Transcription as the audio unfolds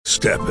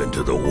Step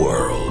into the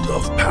world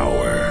of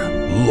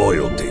power,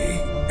 loyalty,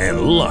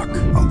 and luck.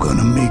 I'm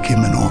gonna make him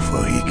an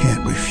offer he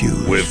can't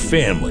refuse. With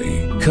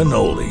family,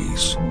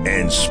 cannolis,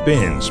 and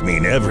spins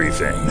mean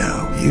everything.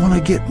 Now, you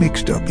wanna get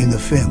mixed up in the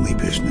family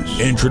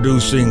business.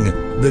 Introducing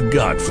The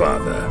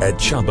Godfather at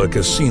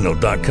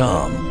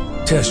ChumbaCasino.com.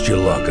 Test your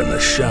luck in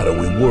the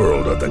shadowy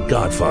world of The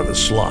Godfather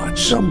slot.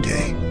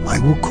 Someday, I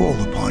will call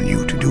upon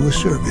you to do a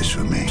service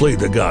for me. Play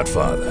The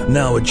Godfather,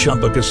 now at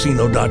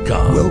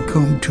ChumbaCasino.com.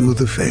 Welcome to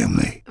the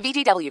family.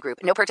 VGW Group.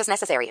 No purchase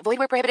necessary. Void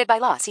where prohibited by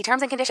law. See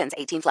terms and conditions.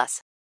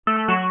 18+.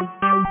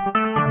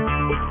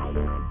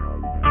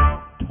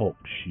 Talk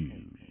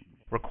shoes.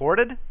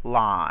 Recorded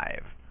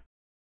live.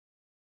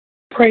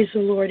 Praise the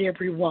Lord,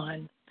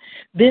 everyone.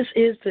 This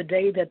is the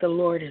day that the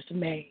Lord has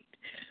made.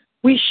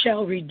 We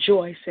shall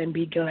rejoice and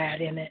be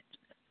glad in it.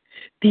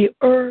 The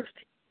earth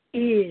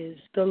is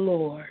the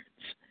Lord's,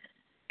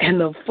 and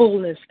the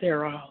fullness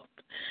thereof.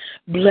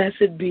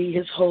 Blessed be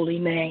his holy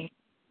name.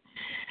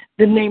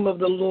 The name of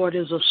the Lord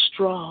is a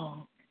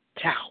strong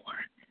tower.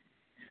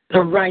 The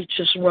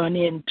righteous run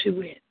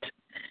into it,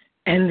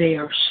 and they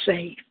are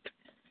safe.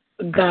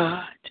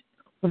 God,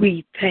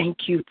 we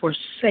thank you for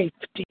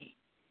safety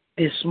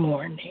this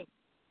morning.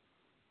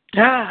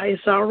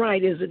 It's all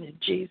right, isn't it,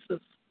 Jesus?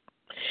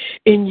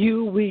 In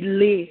you we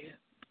live,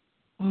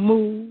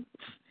 move,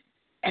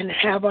 and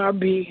have our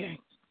being.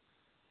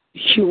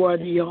 You are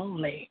the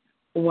only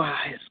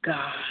wise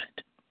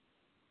God.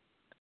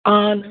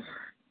 Honor,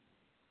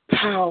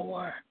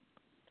 power,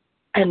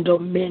 and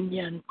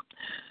dominion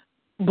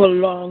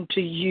belong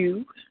to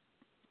you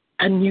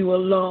and you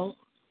alone.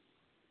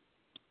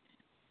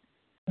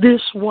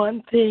 This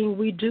one thing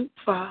we do,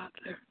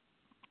 Father,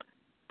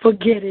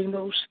 forgetting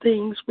those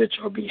things which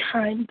are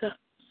behind us,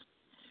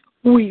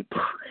 we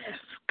press,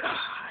 God.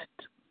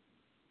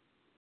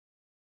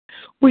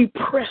 We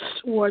press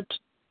towards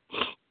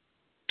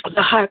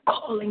the high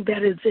calling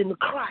that is in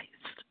Christ,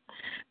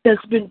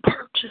 that's been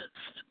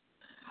purchased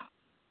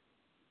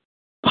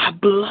by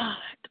blood,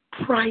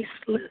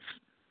 priceless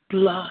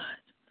blood.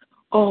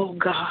 Oh,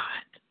 God,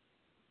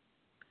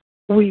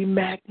 we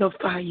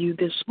magnify you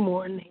this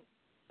morning.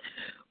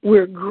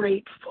 We're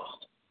grateful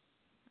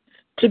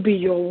to be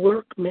your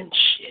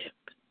workmanship.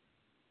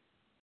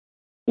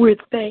 We're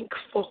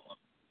thankful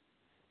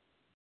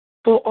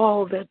for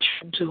all that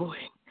you're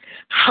doing,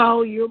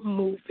 how you're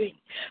moving,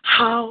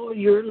 how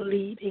you're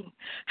leading,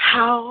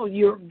 how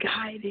you're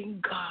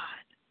guiding,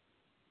 God.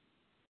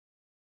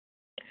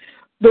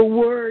 The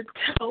word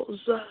tells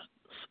us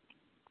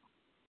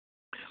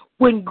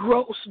when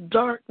gross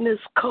darkness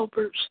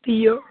covers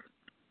the earth,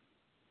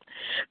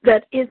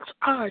 that it's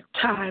our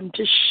time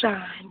to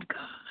shine,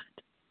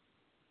 God.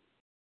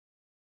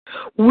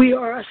 We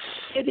are a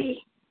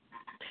city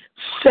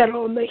set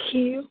on the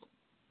hill.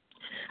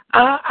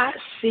 I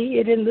see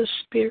it in the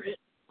spirit,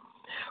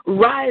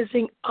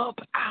 rising up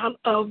out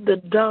of the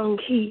dung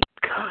heap,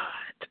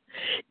 God,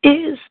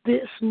 is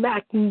this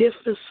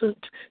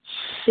magnificent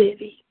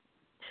city,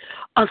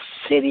 a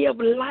city of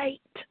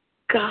light,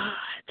 God,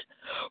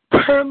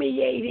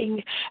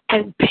 permeating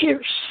and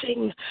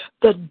piercing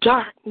the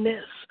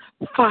darkness,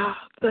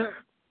 Father.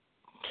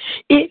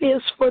 It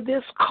is for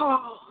this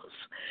cause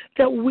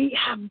that we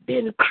have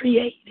been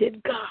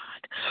created, God.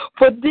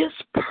 For this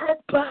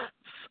purpose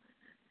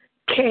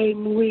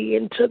came we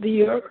into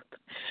the earth,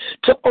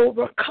 to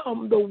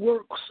overcome the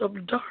works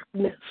of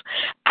darkness,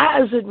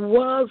 as it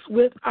was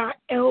with our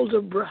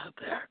elder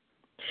brother.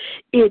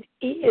 It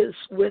is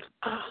with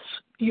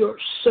us, your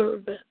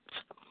servants.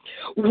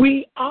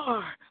 We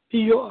are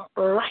your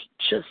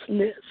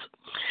righteousness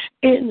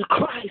in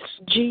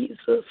Christ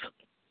Jesus.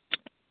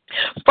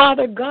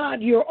 Father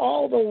God, you're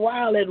all the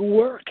while at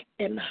work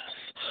in us,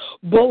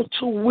 both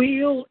to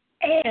will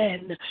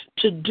and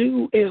to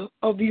do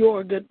of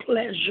your good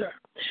pleasure.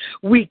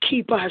 We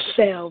keep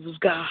ourselves,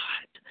 God,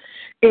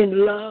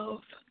 in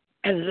love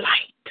and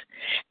light,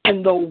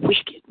 and the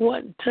wicked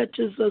one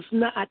touches us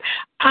not.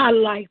 I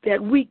like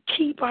that. We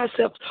keep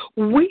ourselves.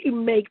 We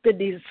make the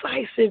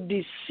decisive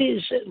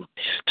decision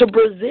to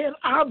present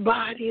our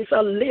bodies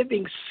a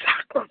living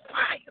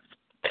sacrifice,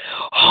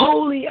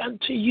 holy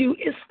unto you.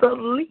 It's the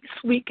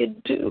least we can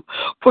do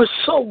for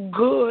so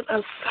good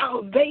a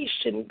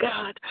salvation,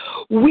 God.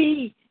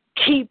 We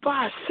keep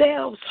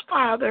ourselves,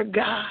 Father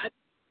God,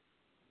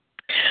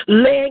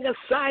 laying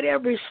aside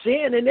every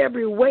sin and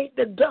every weight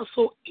that does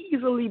so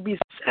easily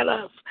beset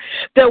us,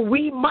 that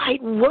we might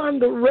run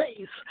the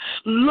race,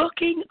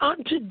 looking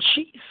unto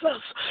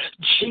Jesus.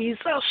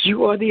 Jesus,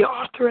 you are the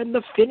author and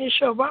the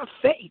finisher of our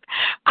faith.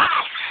 I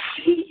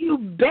see you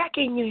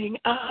beckoning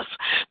us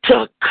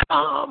to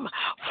come.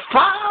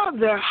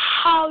 Father,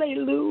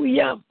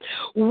 hallelujah.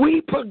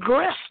 We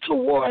progress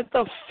toward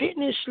the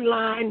finish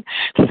line.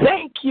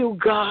 Thank you,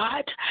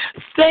 God.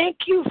 Thank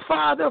you,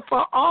 Father,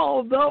 for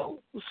all those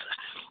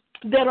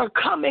that are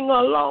coming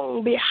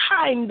along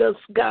behind us,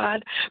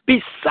 God,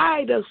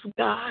 beside us,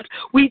 God.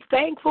 We're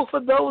thankful for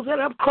those that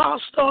have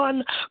crossed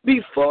on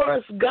before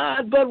us,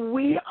 God, but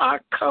we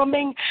are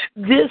coming.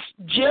 This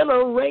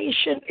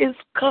generation is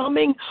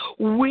coming.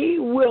 We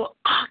will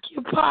occupy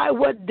supply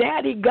what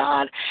Daddy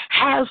God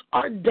has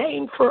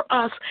ordained for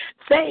us.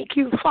 Thank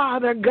you,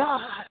 Father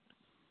God.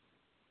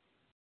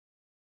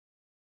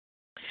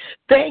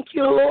 Thank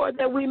you, Lord,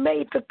 that we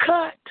made the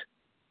cut.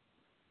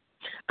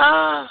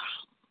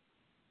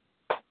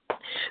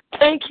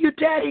 Thank you,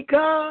 Daddy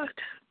God.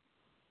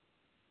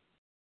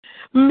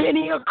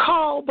 Many are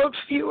called, but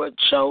few are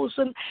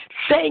chosen.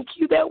 Thank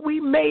you that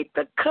we made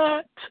the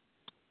cut.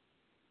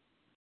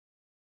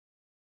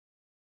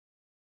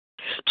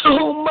 To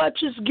whom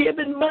much is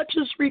given, much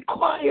is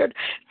required.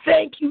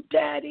 Thank you,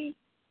 Daddy.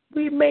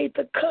 We made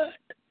the cut.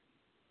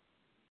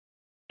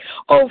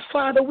 Oh,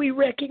 Father, we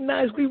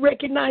recognize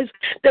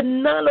that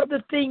none of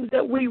the things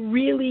that we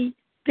really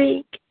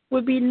think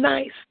would be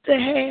nice to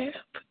have,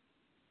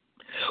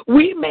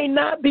 we may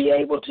not be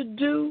able to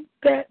do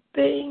that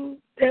thing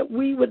that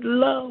we would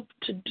love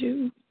to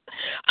do.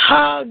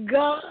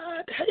 God.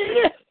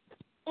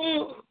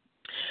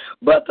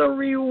 But the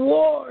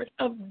reward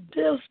of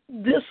this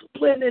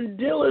discipline and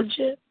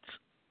diligence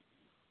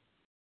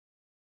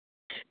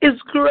is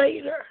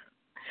greater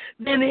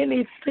than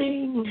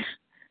anything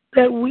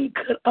that we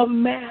could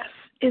amass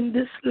in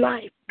this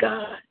life,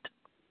 God.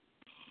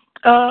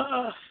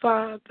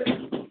 Father,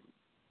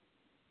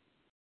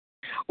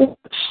 we're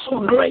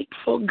so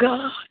grateful,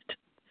 God,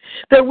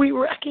 that we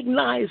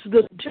recognize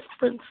the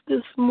difference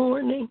this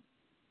morning.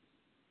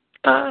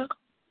 That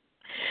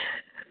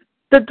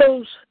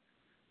those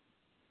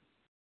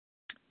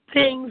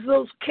things,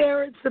 those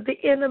carrots that the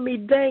enemy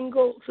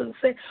dangles and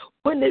say,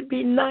 wouldn't it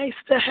be nice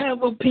to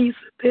have a piece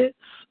of this?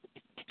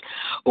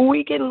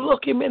 We can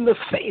look him in the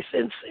face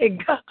and say,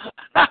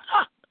 God,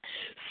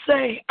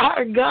 say,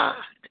 our God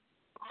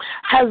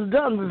has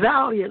done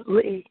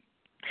valiantly.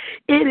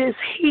 It is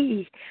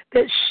he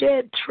that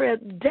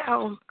tread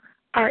down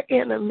our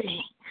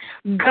enemy.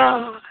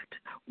 God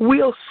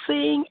will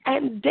sing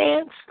and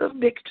dance the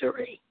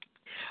victory.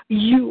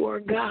 You are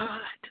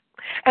God.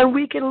 And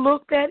we can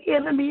look that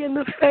enemy in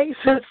the face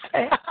and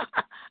say,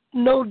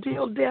 no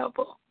deal,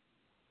 devil.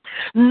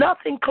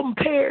 Nothing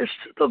compares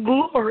to the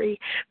glory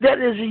that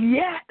is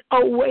yet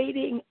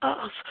awaiting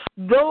us,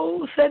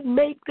 those that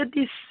make the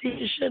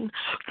decision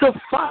to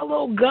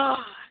follow God.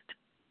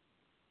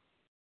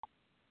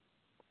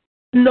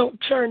 No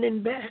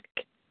turning back.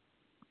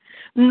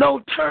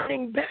 No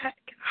turning back.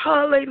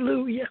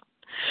 Hallelujah.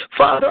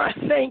 Father, I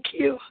thank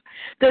you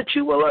that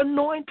you will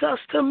anoint us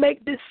to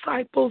make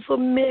disciples of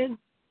men,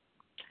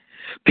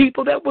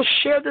 people that will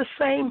share the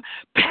same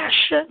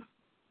passion,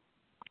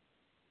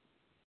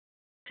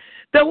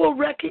 that will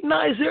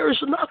recognize there is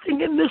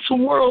nothing in this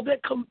world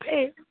that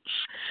compares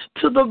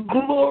to the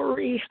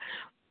glory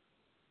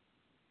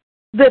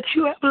that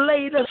you have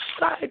laid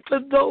aside for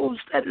those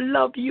that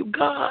love you,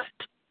 God.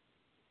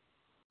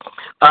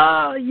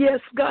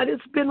 Yes, God,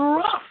 it's been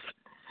rough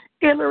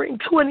entering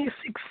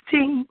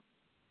 2016.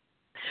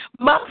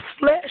 My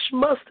flesh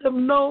must have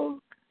known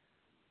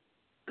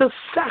the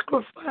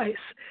sacrifice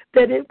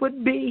that it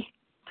would be.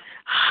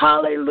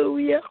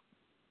 Hallelujah.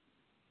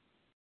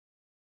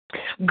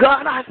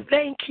 God, I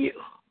thank you.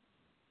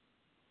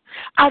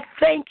 I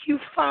thank you,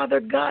 Father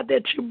God,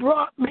 that you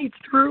brought me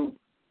through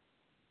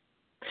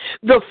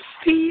the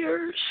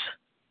fears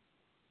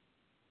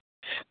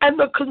and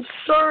the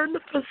concern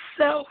for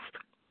self,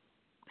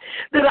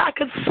 that I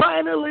could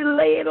finally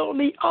lay it on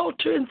the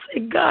altar and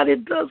say, God,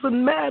 it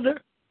doesn't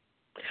matter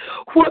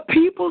what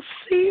people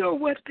see or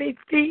what they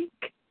think.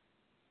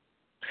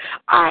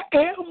 I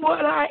am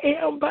what I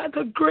am by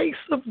the grace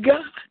of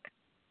God.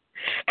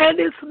 And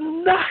it's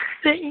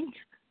nothing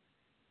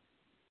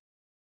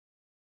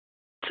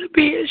to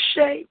be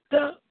ashamed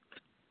of.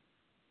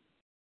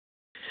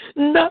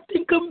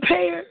 Nothing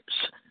compares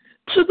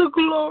to the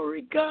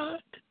glory,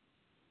 God.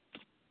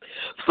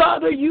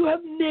 Father, you have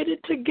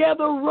knitted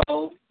together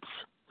robes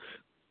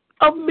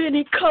of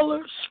many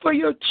colors for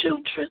your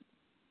children.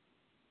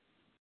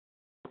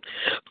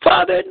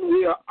 Father, and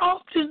we are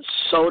often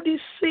so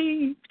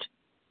deceived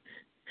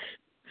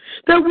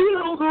that we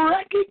don't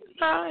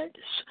recognize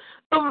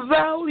the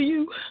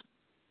value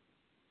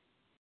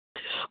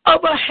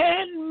of a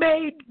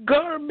handmade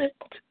garment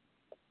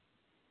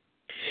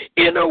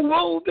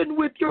interwoven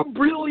with your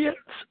brilliance,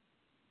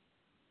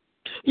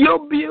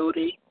 your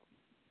beauty,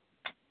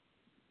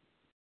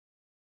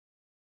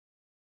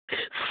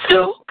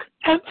 silk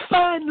and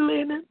fine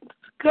linen,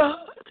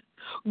 God,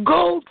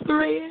 gold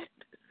thread.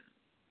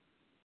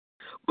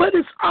 But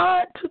it's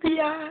odd to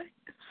the eyes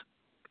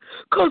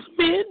because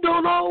men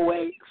don't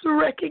always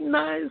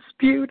recognize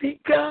beauty,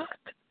 God.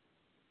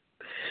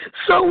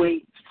 So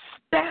we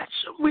stash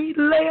them, we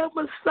lay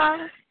them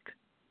aside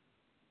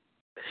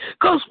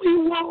because we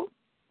want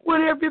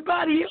what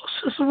everybody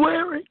else is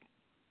wearing.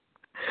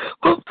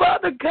 But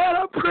Father God,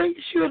 I praise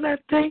you and I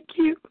thank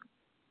you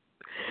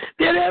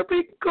that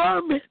every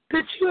garment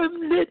that you have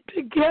knit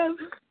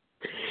together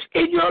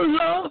in your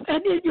love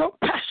and in your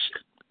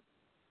passion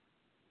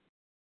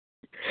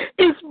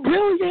is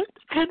brilliant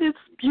and it's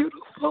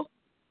beautiful.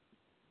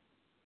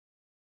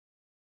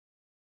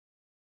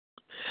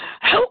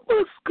 Help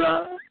us,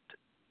 God,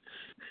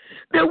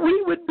 that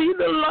we would be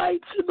the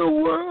lights in the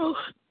world world.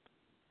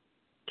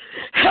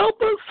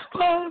 Help us,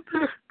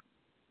 Father.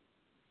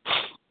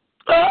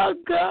 Oh,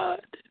 God,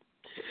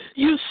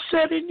 you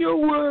said in your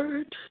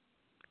word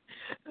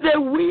that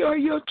we are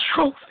your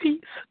trophies.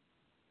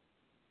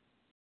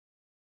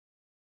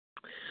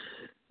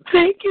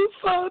 Thank you,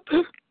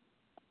 Father.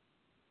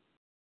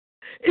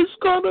 It's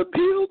going to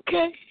be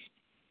okay.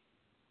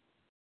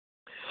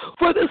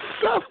 For the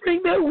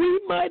suffering that we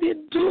might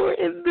endure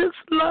in this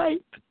life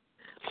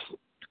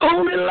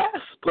only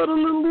lasts but a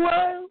little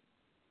while.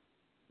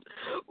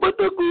 But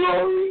the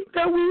glory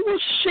that we will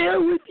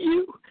share with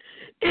you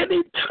in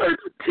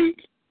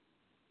eternity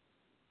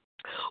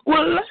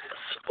will last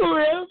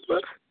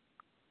forever.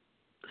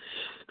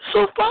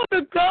 So,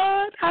 Father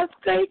God, I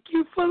thank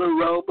you for the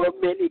robe of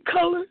many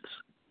colors.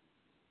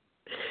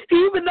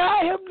 Even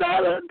I have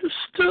not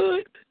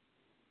understood.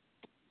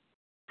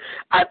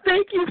 I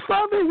thank you,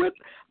 Father, when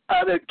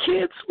other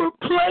kids were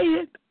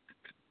playing,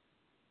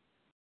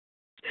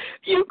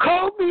 you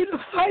called me to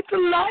fight the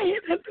lion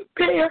and the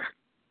bear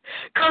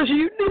because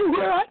you knew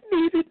where I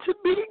needed to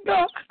be,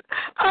 God.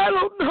 I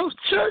don't know,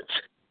 church.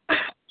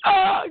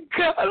 Oh,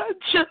 God,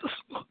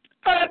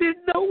 I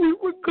didn't know we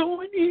were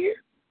going here.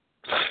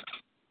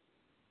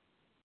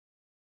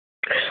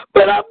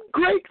 But I'm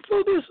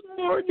grateful this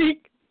morning.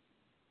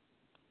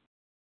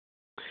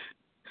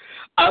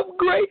 I'm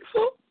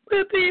grateful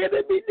that the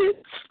enemy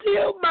didn't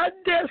steal my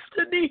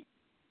destiny.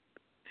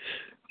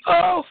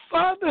 Oh,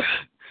 Father,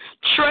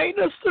 train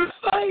us to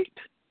fight,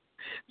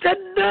 that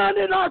none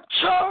in our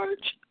charge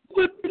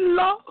would be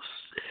lost.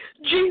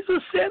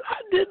 Jesus said,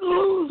 I didn't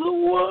lose a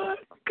one,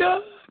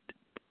 God,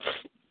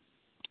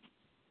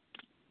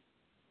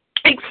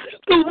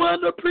 except the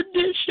one of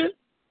perdition.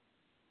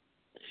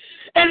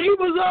 And he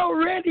was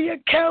already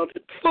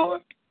accounted for.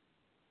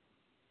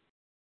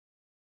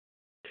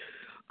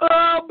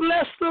 Oh,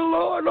 bless the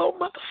Lord, oh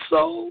my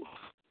soul,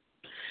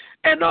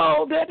 and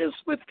all that is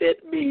within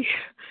me.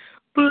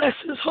 Bless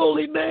his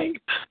holy name.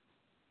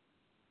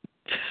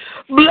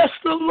 Bless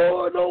the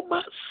Lord, oh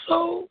my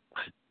soul,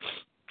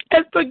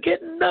 and forget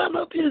none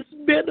of his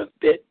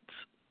benefits.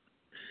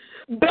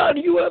 God,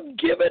 you have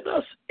given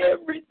us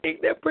everything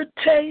that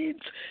pertains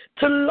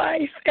to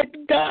life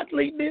and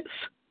godliness.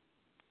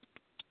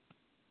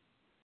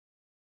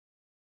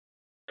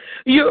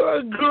 You're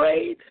a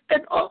great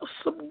and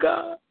awesome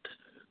God,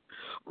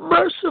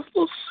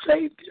 merciful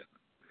Savior.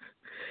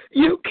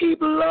 You keep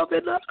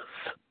loving us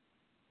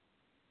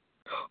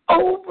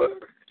over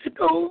and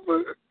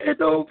over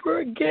and over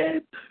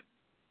again.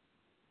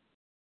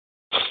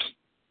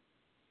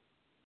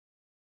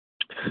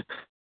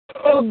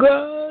 Oh,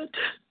 God.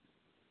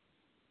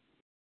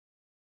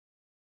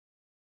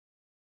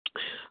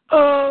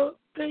 Oh,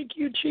 thank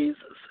you, Jesus.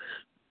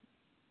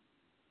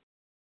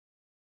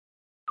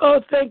 Oh,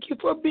 thank you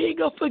for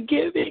being a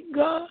forgiving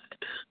God.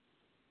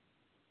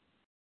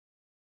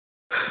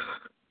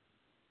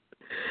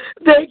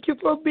 Thank you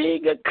for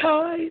being a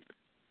kind,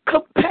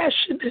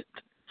 compassionate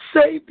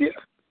Savior.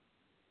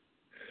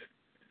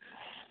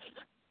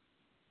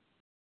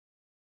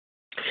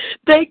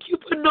 Thank you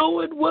for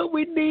knowing what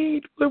we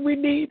need when we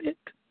need it.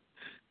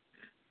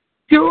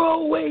 You're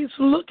always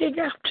looking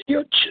after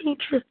your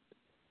children.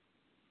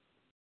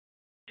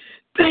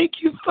 Thank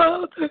you,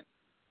 Father.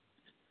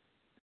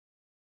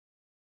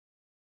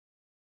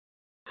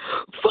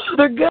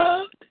 Father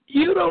God,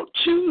 you don't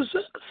choose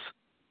us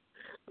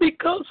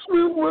because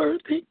we're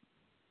worthy.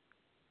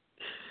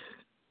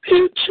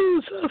 You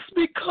choose us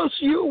because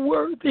you're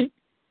worthy.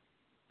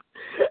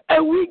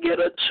 And we get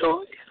a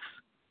choice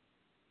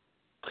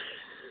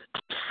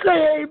to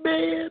say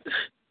amen.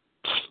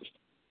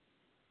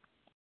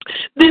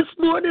 This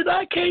morning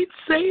I can't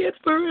say it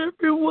for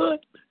everyone,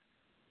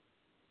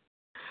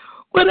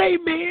 but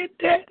amen,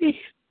 Daddy.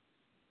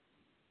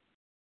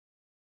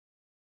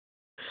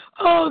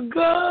 Oh,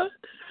 God,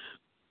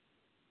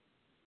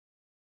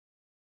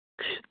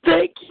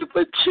 thank you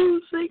for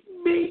choosing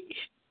me,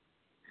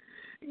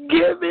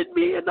 giving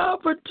me an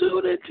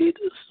opportunity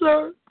to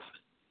serve.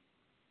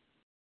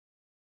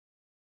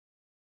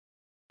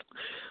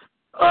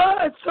 Oh,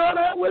 I thought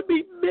I would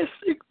be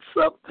missing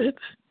something,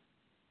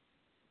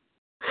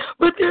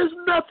 but there's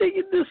nothing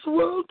in this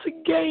world to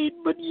gain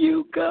but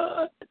you,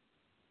 God.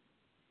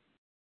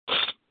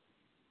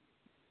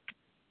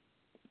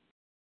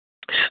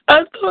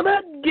 I thought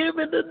I'd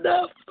given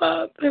enough,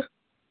 Father.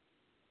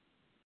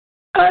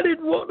 I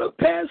didn't want a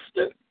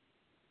pastor.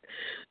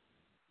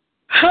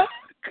 Oh,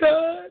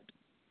 God.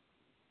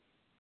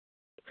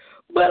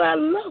 But I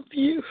love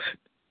you.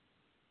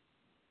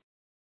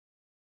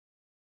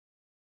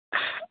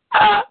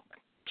 Ah,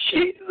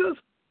 Jesus.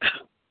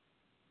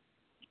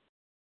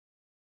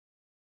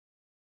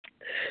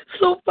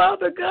 So,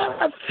 Father God,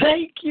 I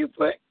thank you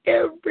for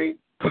every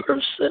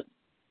person.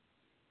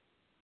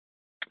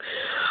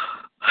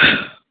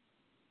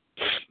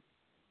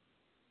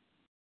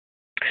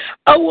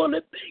 I want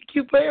to thank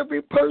you for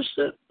every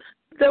person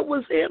that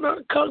was in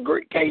our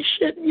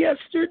congregation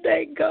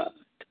yesterday, God.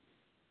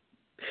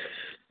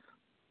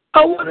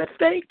 I want to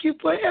thank you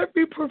for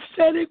every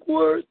prophetic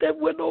word that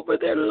went over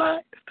their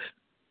life.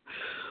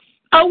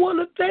 I want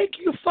to thank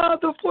you,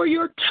 Father, for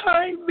your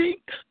timing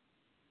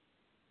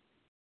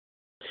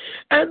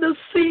and the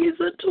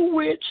season to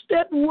which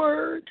that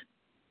word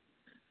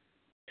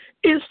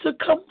is to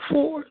come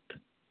forth.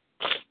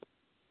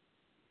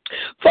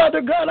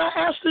 Father God, I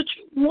ask that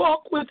you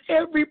walk with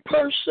every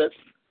person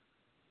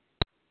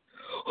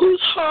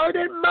whose heart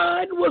and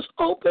mind was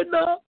opened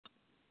up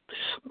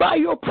by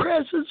your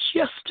presence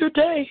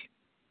yesterday.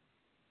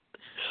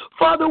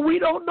 Father, we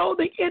don't know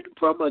the end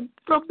from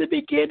the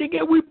beginning,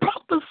 and we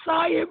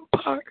prophesy in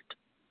part.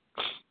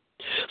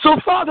 So,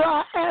 Father,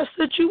 I ask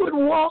that you would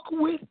walk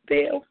with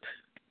them,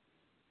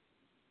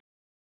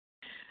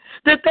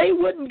 that they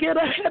wouldn't get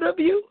ahead of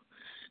you,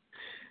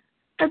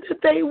 and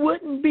that they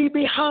wouldn't be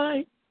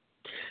behind,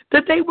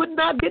 that they would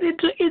not get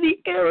into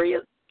any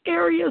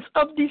areas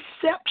of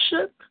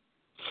deception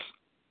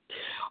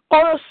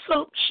or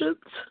assumptions.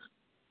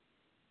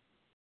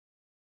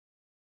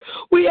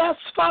 We ask,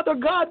 Father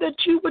God, that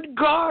you would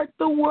guard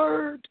the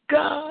word,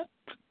 God,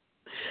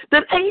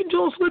 that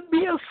angels would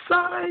be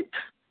assigned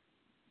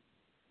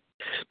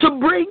to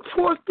bring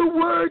forth the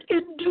word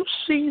in due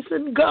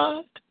season,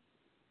 God.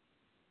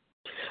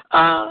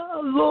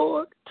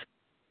 Lord,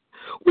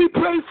 we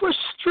pray for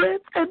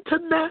strength and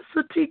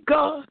tenacity,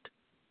 God,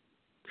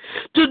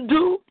 to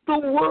do the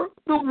work,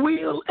 the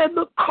will, and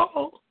the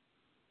call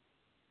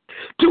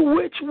to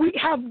which we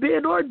have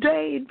been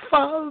ordained,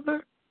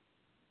 Father.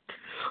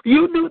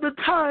 You knew the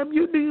time,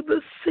 you knew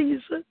the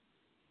season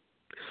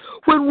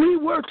when we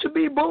were to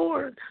be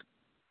born.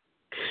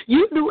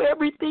 You knew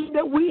everything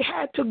that we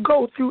had to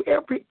go through,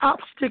 every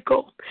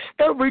obstacle,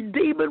 every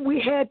demon we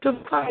had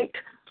to fight.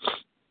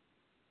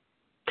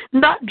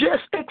 Not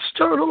just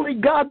externally,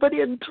 God, but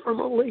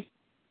internally.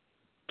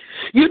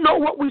 You know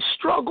what we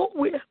struggled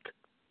with,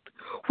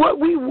 what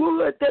we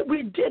would that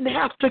we didn't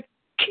have to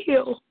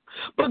kill.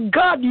 But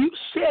God, you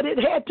said it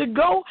had to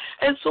go,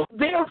 and so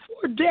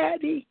therefore,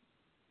 Daddy,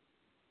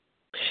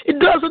 it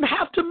doesn't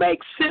have to make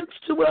sense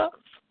to us.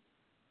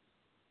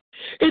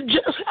 It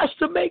just has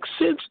to make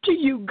sense to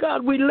you,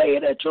 God. We lay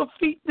it at your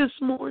feet this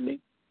morning.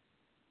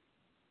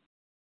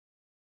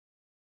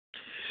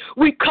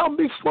 We come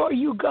before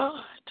you,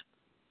 God,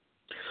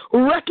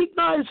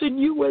 recognizing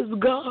you as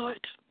God,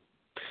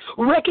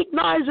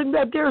 recognizing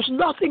that there's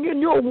nothing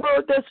in your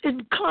word that's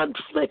in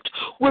conflict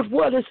with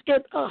what is in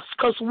us,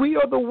 because we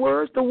are the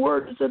word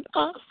is in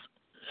us.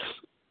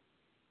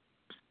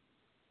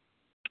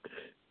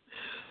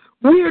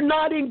 We are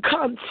not in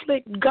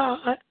conflict,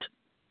 God.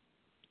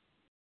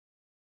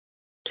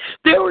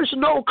 There is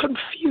no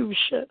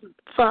confusion,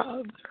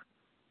 Father.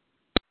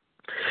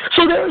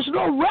 So there is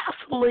no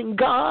wrestling,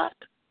 God.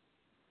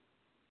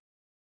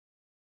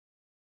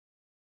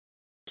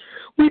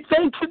 We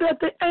thank you that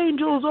the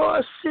angels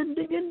are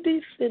ascending and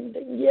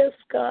descending. Yes,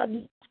 God.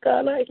 Yes,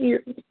 God, I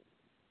hear you.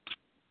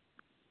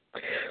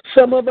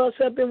 Some of us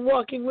have been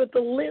walking with a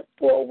limp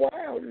for a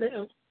while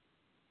now.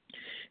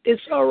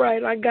 It's all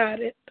right. I got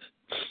it.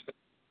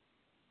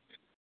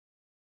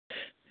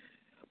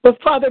 But,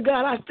 Father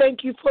God, I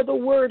thank you for the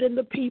word and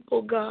the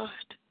people, God.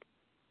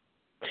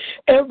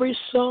 Every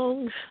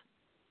song,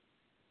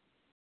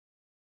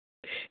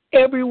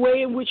 every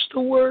way in which the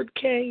word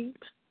came.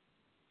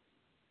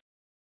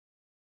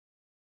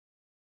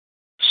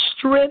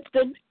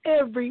 Strengthen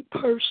every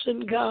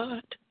person,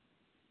 God.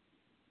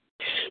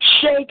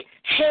 Shake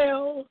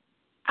hell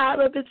out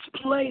of its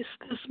place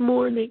this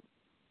morning.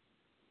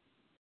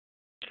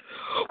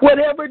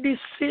 Whatever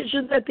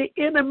decision that the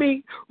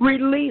enemy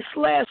released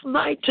last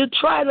night to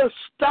try to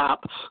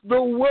stop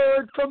the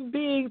word from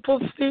being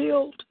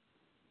fulfilled.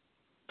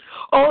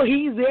 Oh,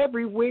 he's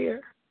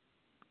everywhere.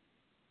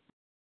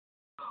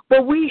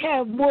 But we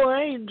have more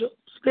angels.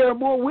 There are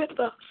more with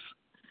us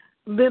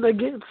than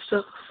against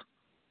us.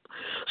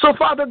 So,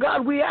 Father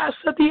God, we ask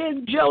that the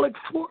angelic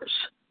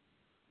force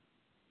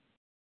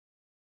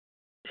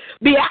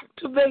be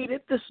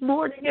activated this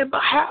morning in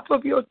behalf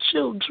of your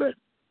children.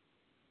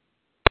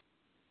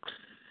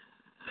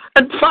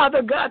 And,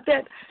 Father God,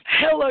 that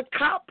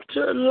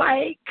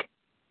helicopter-like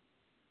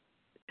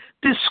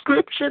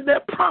description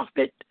that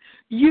prophet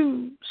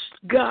used,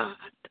 God,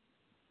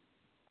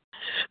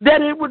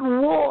 that it would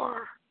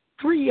roar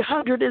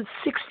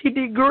 360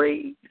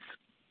 degrees,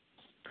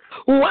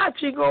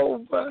 watching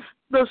over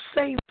the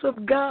saints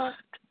of God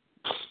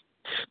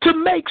to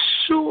make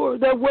sure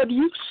that what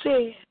you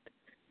said,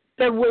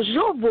 that was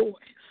your voice,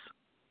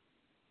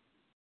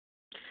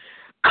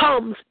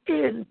 comes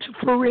into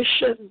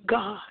fruition,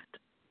 God.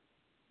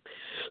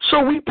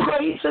 So we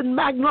praise and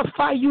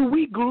magnify you.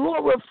 We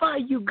glorify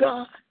you,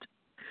 God.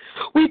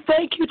 We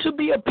thank you to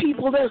be a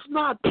people that's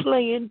not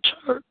playing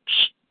church,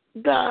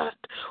 God.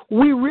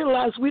 We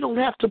realize we don't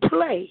have to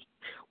play.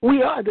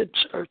 We are the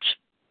church.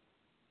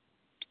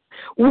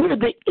 We're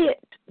the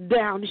it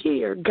down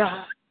here,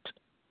 God.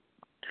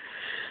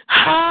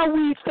 How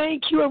we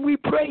thank you and we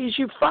praise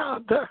you,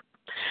 Father,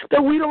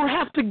 that we don't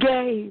have to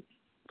game.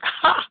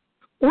 Ha!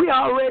 We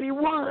already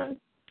won.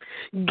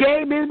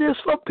 Gaming is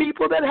for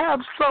people that have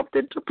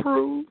something to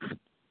prove.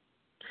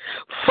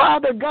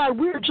 Father God,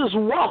 we're just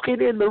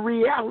walking in the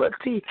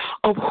reality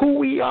of who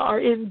we are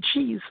in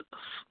Jesus.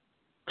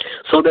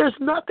 So there's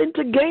nothing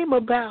to game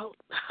about.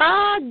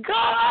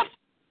 God,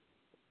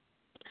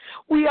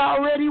 we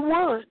already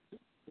won.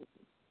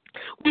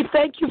 We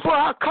thank you for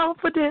our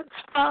confidence,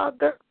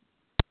 Father.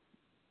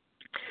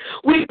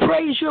 We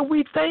praise you.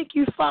 We thank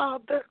you,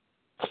 Father.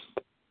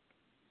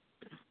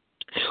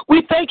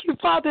 We thank you,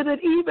 Father,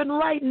 that even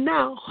right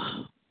now,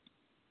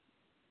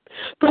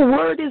 the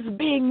word is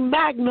being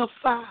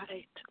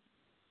magnified.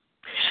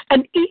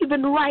 And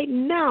even right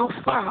now,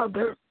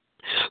 Father,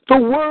 the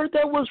word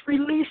that was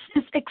released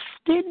is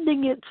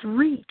extending its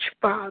reach,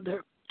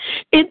 Father,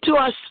 into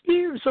our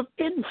spheres of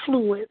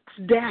influence,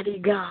 Daddy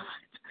God.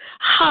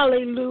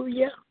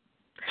 Hallelujah.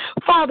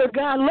 Father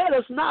God, let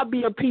us not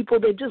be a people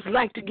that just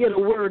like to get a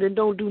word and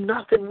don't do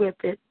nothing with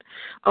it.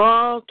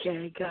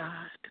 Okay,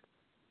 God.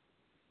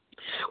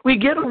 We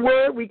get a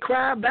word, we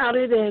cry about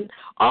it, and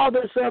all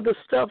this other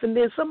stuff, and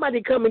then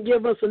somebody come and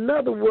give us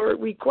another word,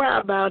 we cry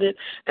about it,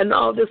 and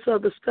all this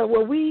other stuff.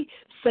 Well, we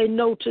say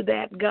no to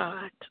that,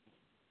 God.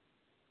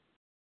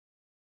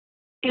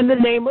 In the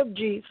name of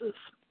Jesus,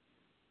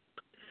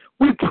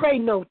 we pray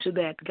no to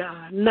that,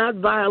 God, not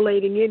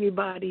violating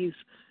anybody's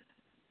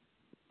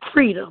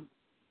freedom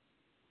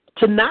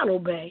to not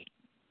obey.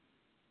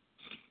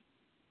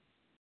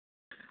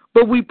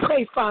 But we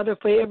pray, Father,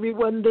 for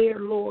everyone there,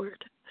 Lord,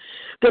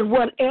 that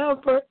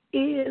whatever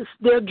is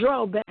their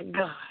drawback,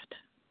 God,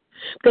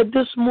 that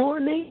this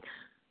morning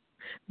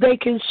they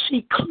can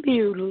see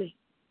clearly,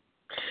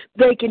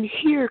 they can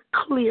hear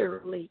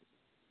clearly.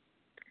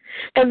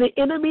 And the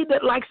enemy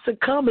that likes to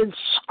come and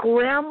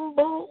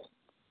scramble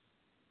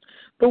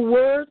the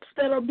words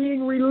that are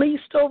being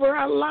released over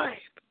our life,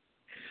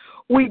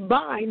 we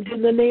bind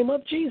in the name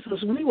of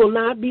Jesus. We will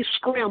not be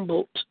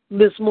scrambled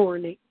this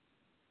morning.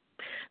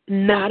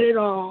 Not at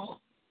all.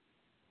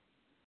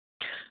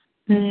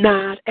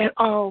 Not at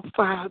all,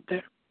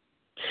 Father.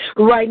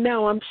 Right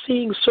now I'm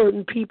seeing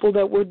certain people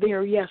that were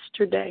there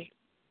yesterday.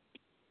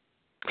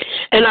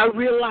 And I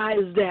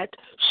realize that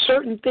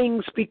certain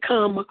things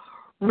become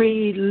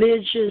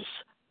religious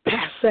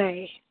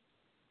passé.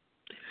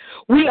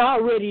 We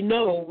already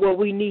know what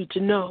we need to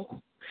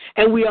know.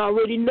 And we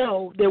already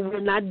know that we're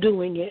not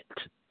doing it.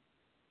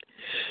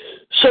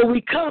 So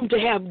we come to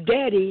have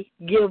Daddy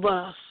give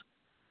us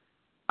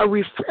a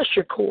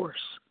refresher course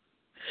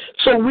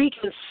so we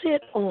can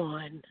sit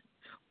on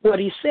what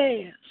he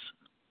says.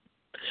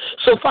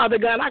 So, Father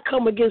God, I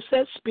come against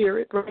that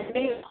spirit right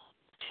now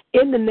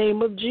in the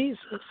name of Jesus.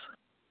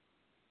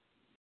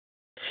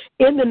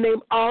 In the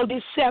name, all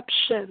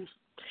deception,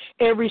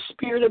 every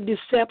spirit of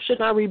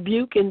deception, I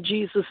rebuke in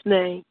Jesus'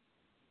 name.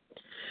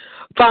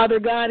 Father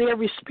God,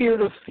 every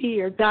spirit of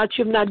fear, God,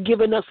 you've not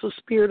given us a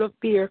spirit of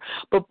fear,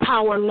 but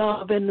power,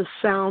 love, and the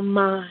sound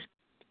mind.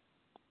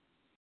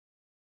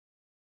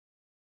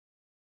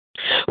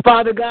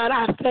 Father God,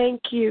 I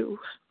thank you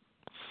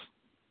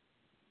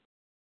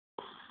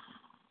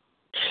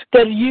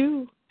that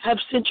you have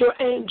sent your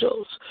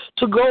angels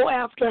to go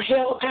after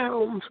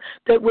hellhounds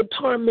that would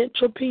torment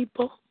your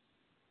people.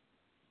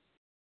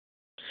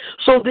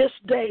 So this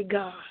day,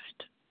 God,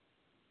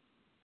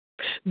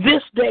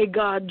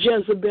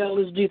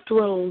 Jezebel is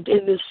dethroned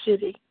in this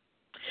city.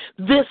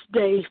 This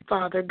day,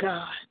 Father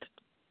God,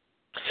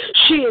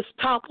 she is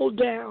toppled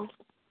down.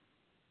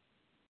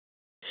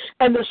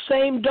 And the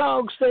same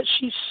dogs that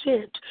she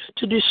sent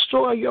to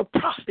destroy your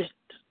prophet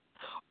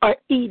are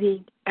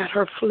eating at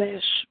her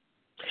flesh.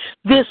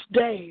 This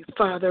day,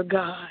 Father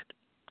God,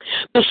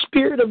 the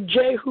spirit of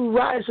Jehu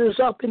rises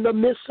up in the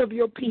midst of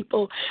your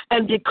people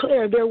and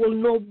declare there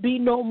will be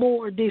no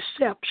more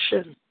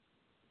deception,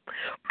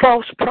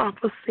 false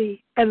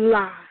prophecy, and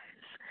lies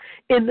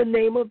in the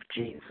name of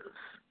Jesus.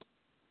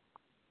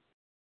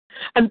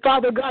 And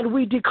Father God,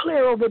 we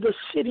declare over the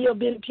city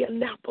of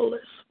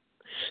Indianapolis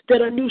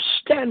that a new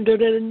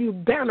standard and a new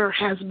banner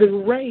has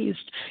been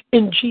raised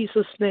in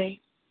Jesus' name.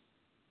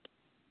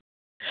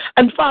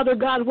 And Father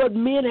God, what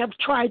men have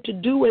tried to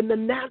do in the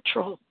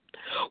natural,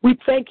 we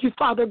thank you,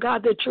 Father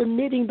God, that you're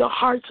knitting the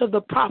hearts of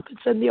the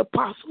prophets and the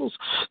apostles,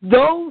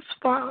 those,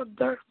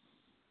 Father,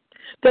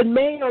 that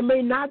may or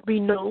may not be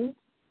known.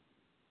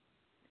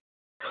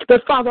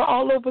 That, Father,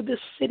 all over this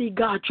city,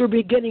 God, you're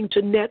beginning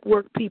to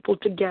network people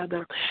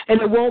together.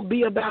 And it won't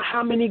be about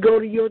how many go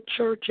to your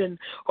church and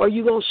are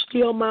you going to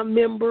steal my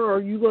member or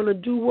are you going to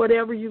do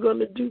whatever you're going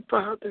to do,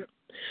 Father.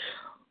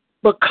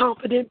 But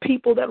confident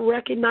people that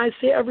recognize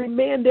to every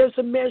man there's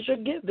a measure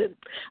given.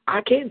 I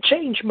can't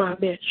change my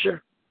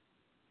measure.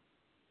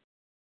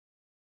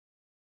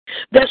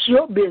 That's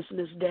your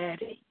business,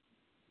 Daddy.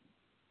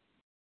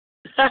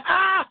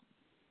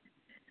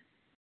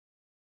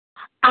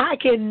 I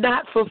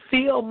cannot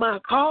fulfill my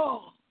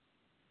call,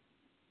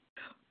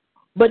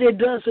 but it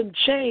doesn't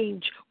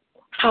change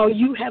how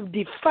you have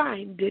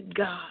defined it,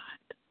 God.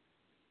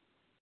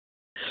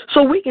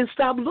 So we can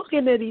stop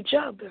looking at each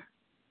other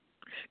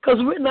because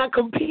we're not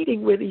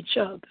competing with each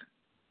other.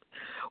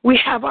 We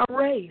have our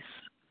race.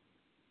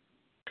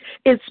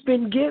 It's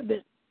been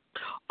given.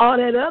 All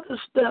that other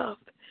stuff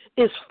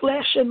It's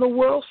flesh in the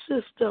world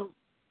system.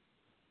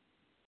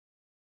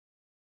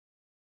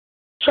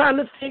 Trying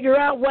to figure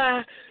out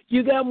why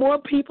you got more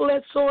people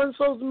at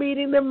so-and-so's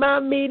meeting than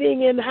my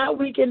meeting and how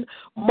we can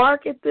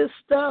market this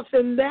stuff.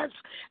 And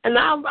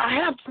I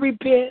have to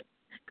repent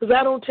because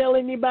I don't tell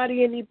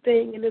anybody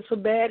anything, and it's a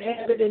bad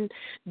habit, and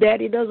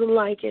Daddy doesn't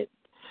like it.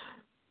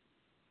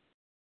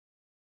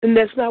 And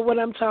that's not what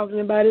I'm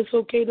talking about. It's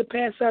okay to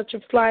pass out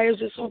your flyers.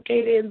 It's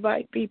okay to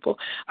invite people.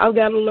 I've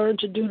got to learn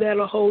to do that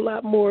a whole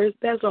lot more.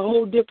 That's a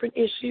whole different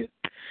issue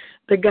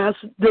that God's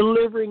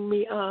delivering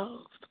me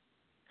of.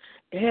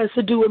 It has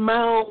to do with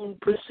my own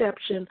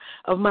perception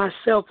of my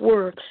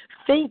self-worth.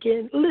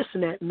 Thinking,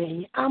 listen at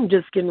me, I'm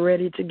just getting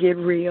ready to get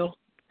real.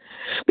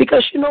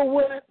 Because you know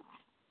what?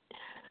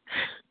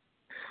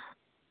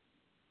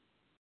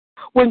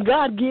 When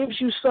God gives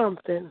you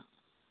something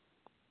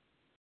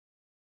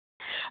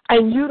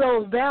and you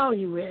don't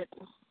value it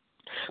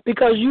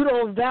because you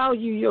don't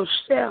value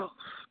yourself,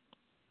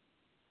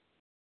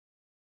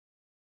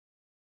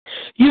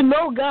 you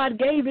know God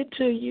gave it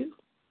to you.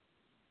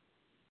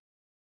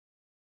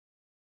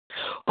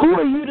 Who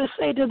are you to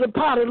say to the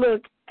potter,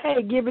 look,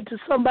 hey, give it to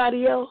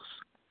somebody else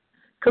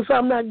because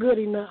I'm not good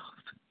enough?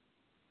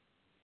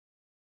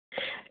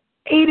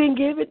 He didn't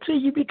give it to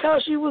you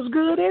because you was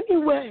good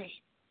anyway.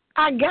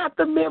 I got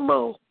the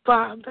memo,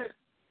 Father.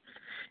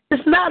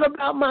 It's not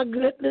about my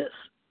goodness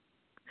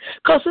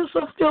because it's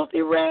a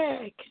filthy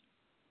rag.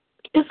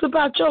 It's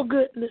about your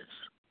goodness.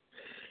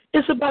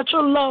 It's about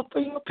your love for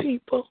your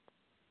people.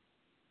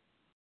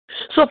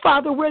 So,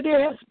 Father, where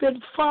there has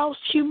been false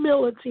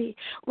humility,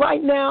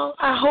 right now,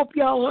 I hope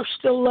y'all are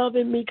still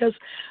loving me because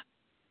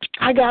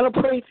I got to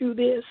pray through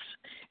this.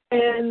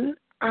 And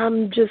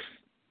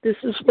this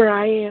is where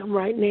I am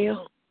right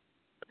now.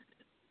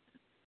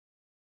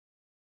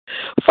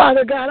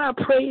 Father God, I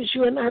praise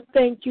you and I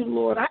thank you,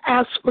 Lord. I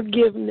ask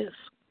forgiveness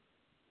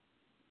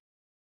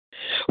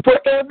for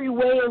every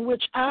way in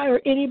which I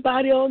or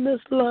anybody on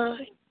this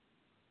line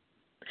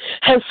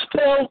has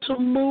failed to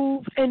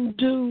move and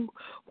do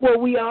what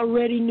we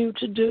already knew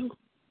to do.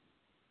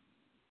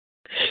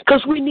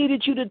 Because we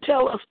needed you to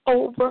tell us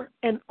over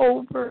and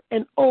over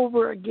and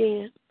over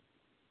again.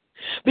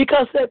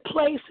 Because that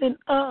place in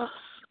us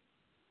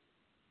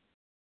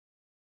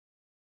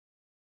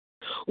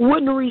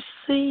wouldn't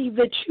receive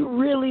that you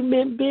really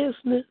meant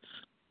business.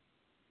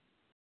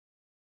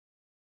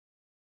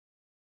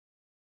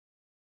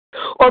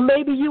 Or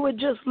maybe you would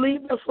just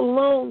leave us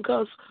alone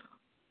because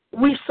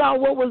we saw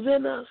what was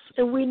in us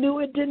and we knew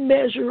it didn't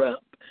measure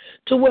up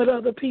to what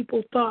other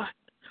people thought.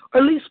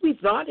 Or at least we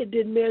thought it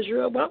didn't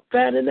measure up. I'm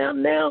finding out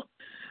now.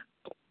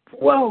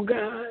 Whoa,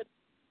 God.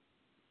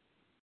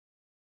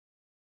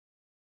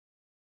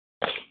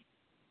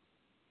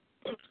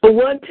 A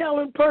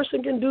one-talent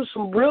person can do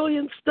some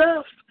brilliant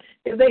stuff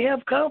if they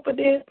have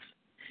confidence.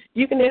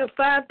 You can have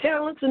 5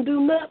 talents and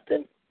do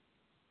nothing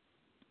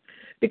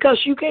because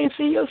you can't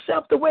see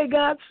yourself the way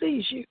God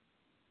sees you.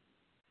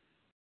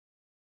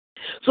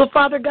 So,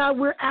 Father God,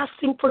 we're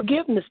asking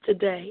forgiveness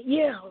today.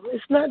 Yeah,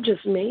 it's not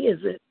just me, is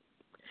it?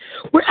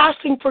 We're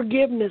asking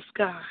forgiveness,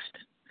 God,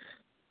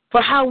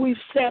 for how we've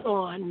set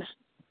on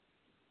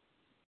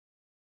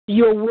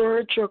your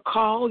word, your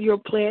call, your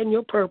plan,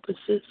 your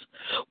purposes.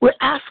 We're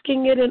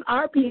asking it in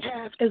our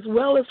behalf as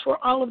well as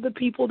for all of the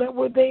people that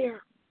were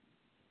there,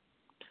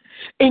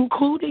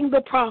 including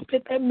the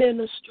prophet that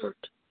ministered,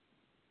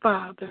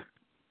 Father.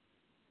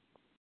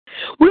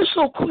 We're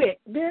so quick,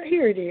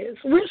 here it is,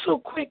 we're so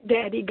quick,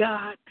 Daddy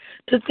God,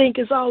 to think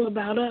it's all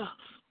about us,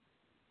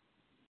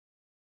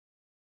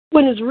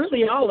 when it's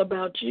really all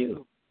about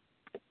you.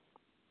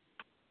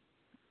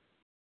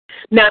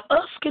 Now,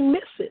 us can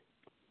miss it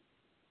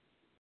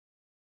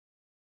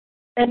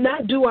and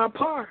not do our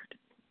part,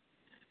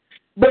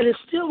 but it's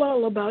still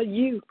all about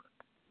you.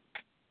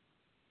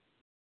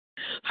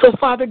 So,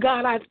 Father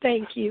God, I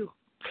thank you.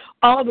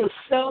 All the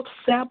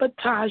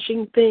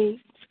self-sabotaging things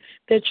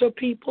that your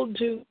people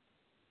do,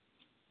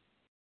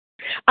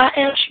 I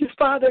ask you,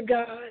 Father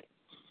God,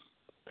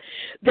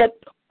 that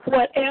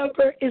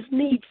whatever is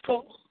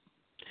needful,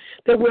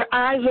 that where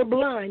eyes are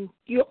blind,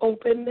 you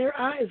open their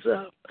eyes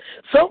up.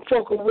 Some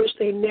folk wish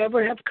they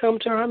never have come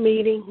to our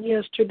meeting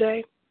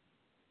yesterday.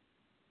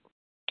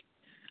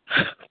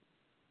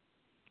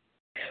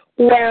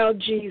 Wow,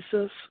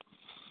 Jesus.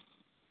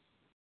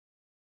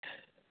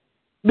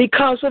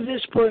 Because of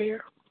this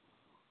prayer,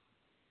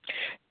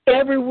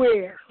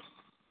 everywhere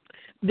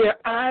their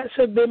eyes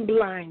have been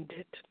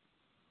blinded,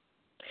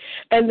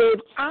 and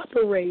they've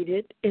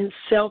operated in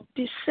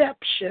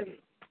self-deception,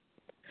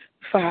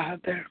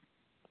 Father.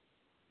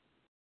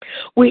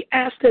 We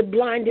ask that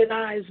blinded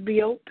eyes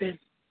be open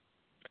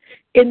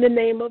in the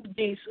name of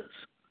Jesus,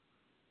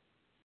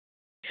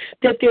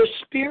 that their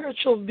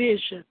spiritual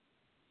vision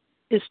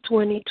is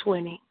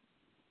 20/20,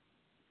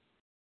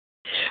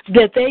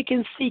 that they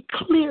can see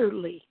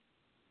clearly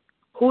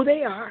who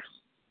they are,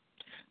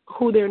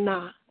 who they're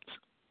not.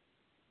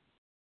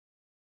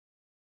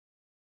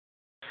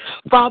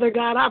 Father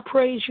God, I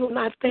praise you and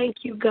I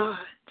thank you, God,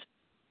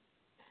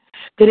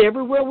 that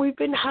everywhere we've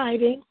been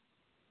hiding,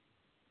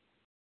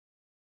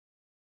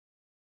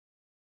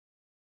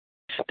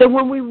 That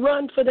when we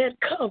run for that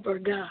cover,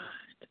 God,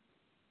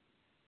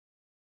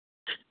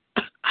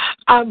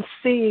 I'm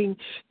seeing,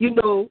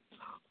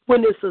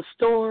 when it's a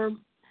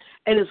storm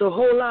and it's a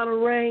whole lot of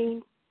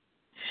rain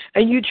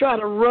and you try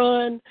to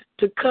run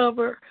to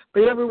cover,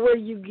 but everywhere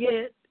you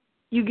get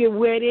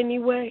wet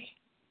anyway.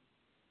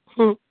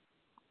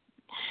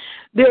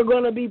 There are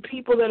going to be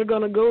people that are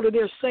going to go to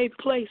their safe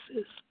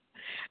places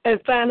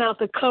and find out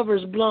the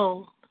cover's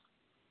blown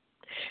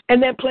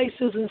and that place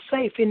isn't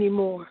safe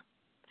anymore.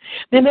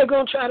 Then they're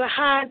going to try to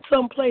hide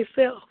someplace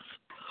else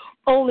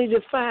only to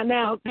find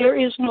out there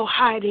is no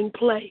hiding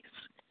place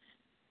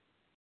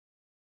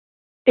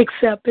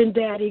except in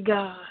Daddy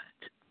God.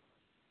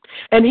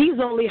 And He's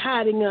only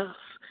hiding us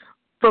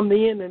from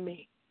the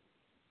enemy.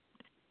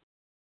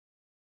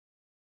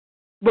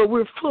 But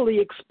we're fully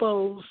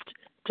exposed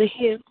to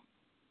Him.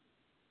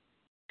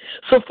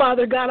 So,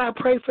 Father God, I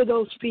pray for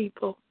those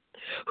people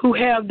who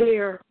have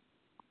their,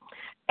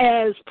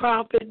 as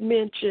Prophet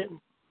mentioned,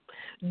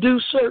 do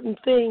certain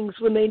things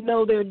when they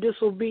know they're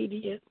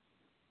disobedient.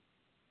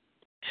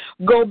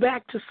 Go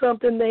back to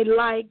something they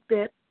like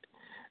that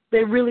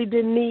they really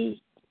didn't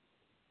need.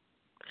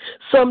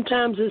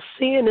 Sometimes it's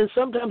sin and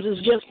sometimes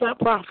it's just not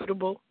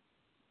profitable.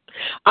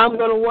 I'm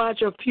going to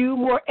watch a few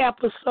more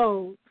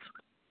episodes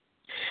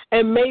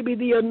and maybe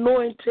the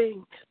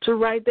anointing to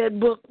write that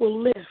book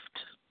will lift,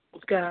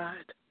 God.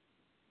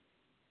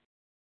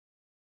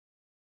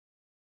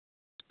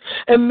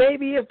 And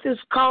maybe if this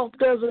cough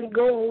doesn't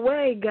go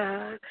away,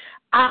 God,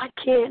 I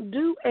can't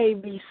do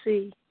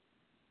ABC.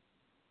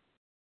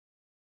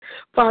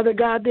 Father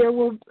God, there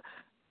will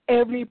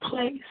every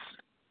place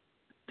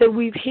that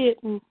we've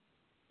hidden,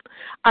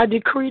 I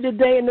decree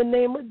today in the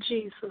name of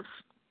Jesus,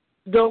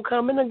 don't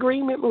come in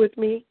agreement with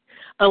me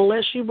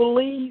unless you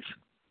believe,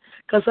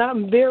 because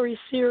I'm very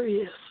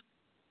serious.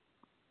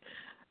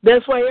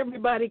 That's why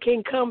everybody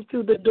can come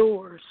through the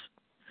doors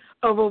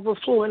of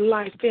Overflowing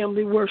Life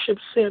Family Worship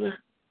Center.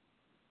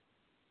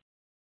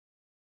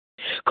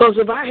 Because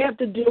if I have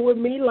to deal with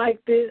me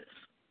like this,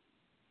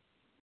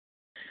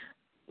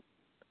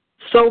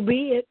 so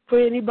be it for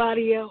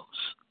anybody else.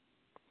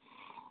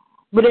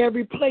 But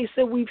every place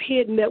that we've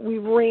hidden, that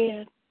we've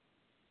ran,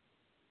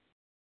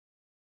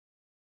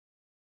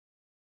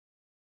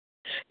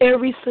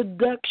 every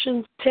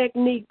seduction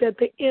technique that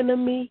the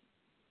enemy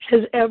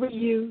has ever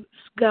used,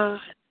 God,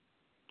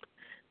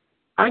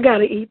 I got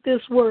to eat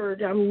this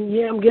word. I'm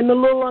getting a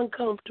little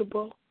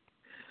uncomfortable.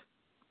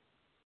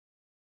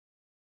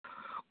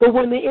 But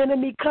when the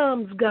enemy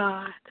comes,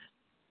 God,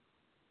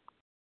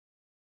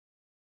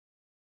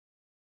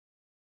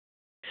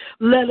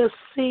 let us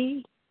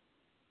see.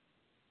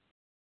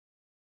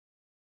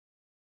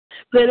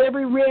 Let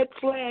every red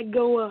flag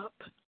go up.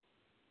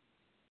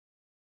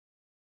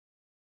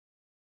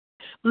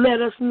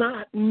 Let us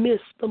not miss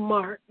the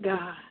mark,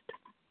 God.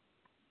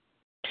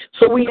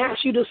 So we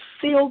ask you to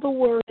seal the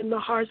word in the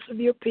hearts of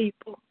your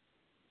people.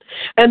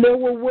 And there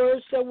were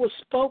words that were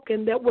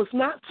spoken that was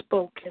not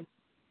spoken.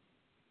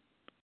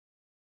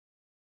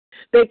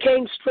 They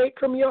came straight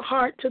from your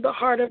heart to the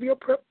heart of your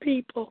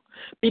people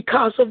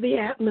because of the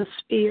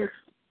atmosphere.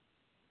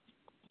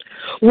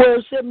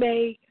 Words that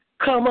may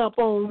come up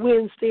on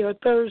Wednesday or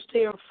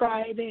Thursday or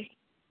Friday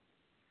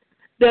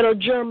that are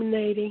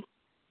germinating.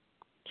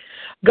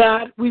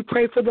 God, we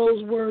pray for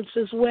those words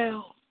as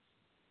well,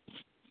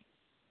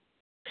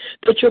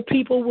 that your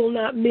people will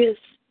not miss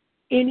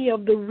any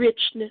of the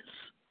richness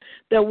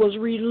that was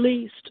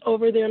released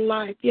over their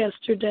life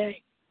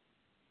yesterday.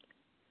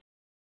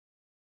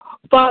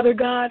 Father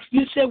God,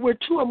 you said where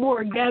two or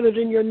more are gathered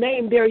in your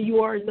name, there you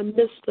are in the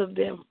midst of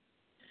them.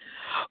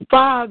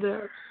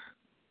 Father,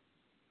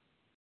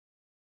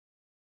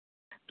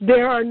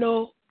 there are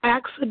no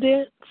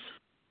accidents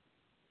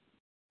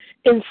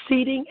in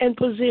seating and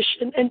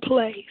position and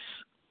place.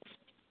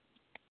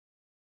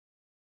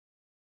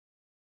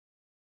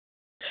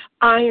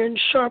 Iron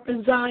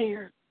sharpens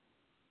iron.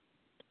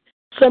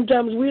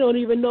 Sometimes we don't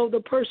even know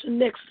the person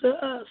next to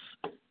us,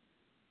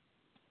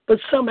 but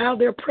somehow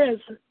their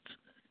presence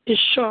is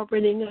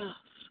sharpening us.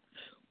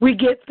 We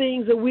get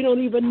things that we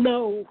don't even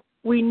know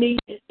we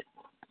needed.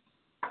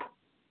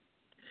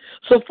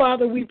 So,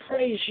 Father, we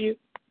praise you.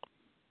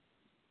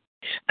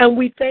 And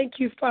we thank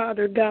you,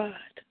 Father God,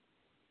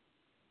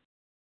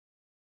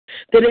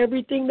 that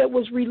everything that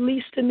was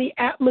released in the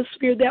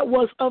atmosphere that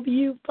was of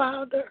you,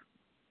 Father,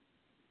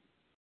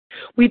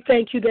 we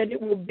thank you that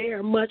it will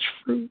bear much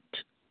fruit.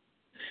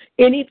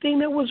 Anything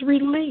that was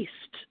released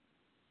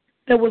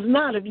that was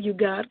not of you,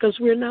 God, because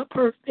we're not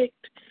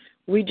perfect.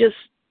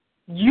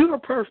 You're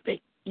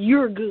perfect.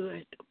 You're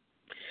good.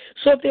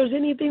 So if there's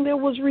anything that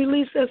was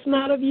released that's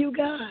not of you,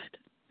 God,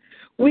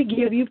 we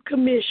give you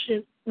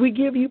permission. We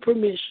give you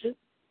permission.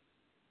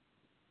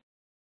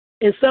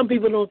 And some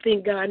people don't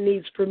think God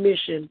needs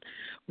permission,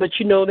 but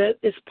you know that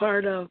it's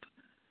part of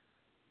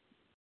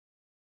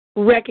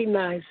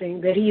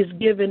recognizing that He has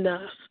given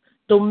us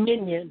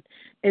dominion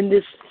in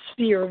this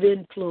sphere of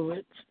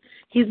influence.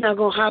 He's not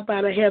going to hop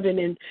out of heaven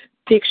and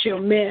fix your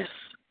mess,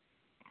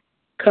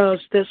 because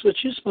that's what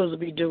you're supposed to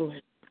be doing.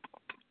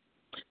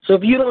 So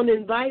if you don't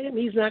invite him,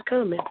 he's not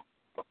coming.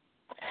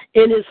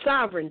 In his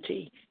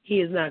sovereignty,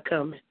 he is not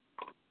coming.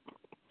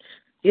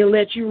 He'll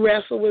let you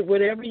wrestle with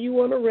whatever you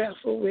want to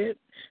wrestle with.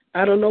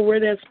 I don't know where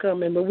that's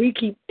coming, but we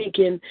keep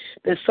thinking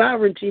that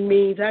sovereignty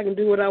means I can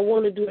do what I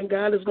want to do and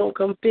God is going to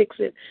come fix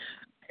it.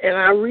 And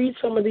I read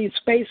some of these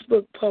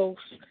Facebook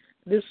posts.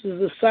 This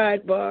is a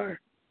sidebar.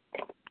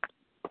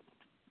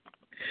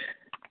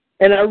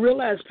 And I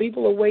realize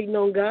people are waiting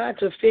on God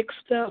to fix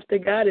stuff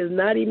that God is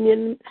not even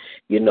in.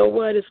 You know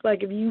what? It's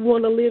like if you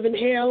want to live in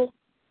hell,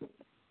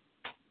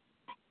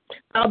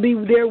 I'll be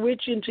there with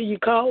you until you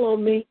call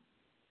on me.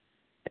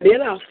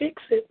 Then I'll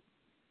fix it.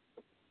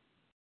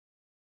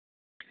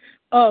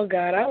 Oh,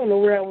 God, I don't know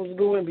where I was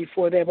going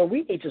before that, but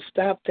we need to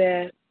stop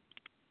that.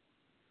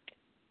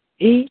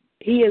 He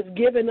has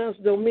given us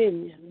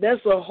dominion.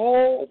 That's the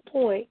whole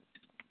point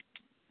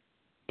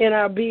in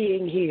our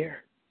being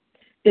here,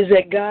 is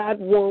that God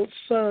wants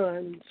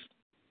sons.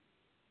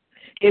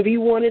 If he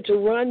wanted to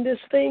run this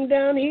thing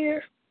down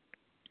here,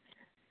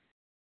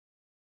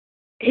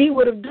 he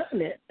would have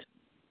done it.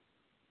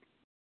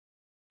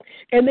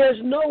 And there's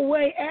no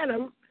way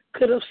Adam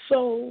could have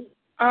sold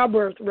our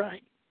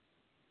birthright,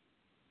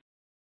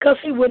 because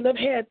he wouldn't have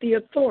had the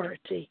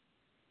authority.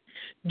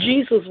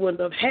 Jesus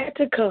wouldn't have had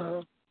to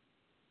come,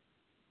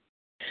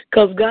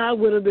 because God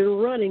would have been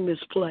running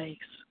this place.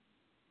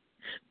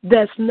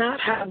 That's not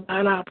how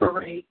God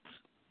operates.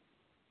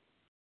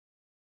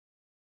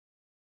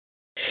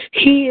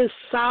 He is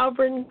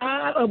sovereign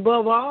God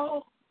above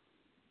all.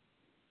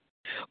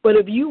 But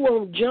if you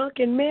want junk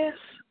and mess,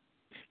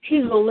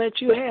 he's going to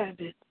let you have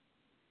it.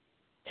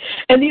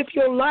 And if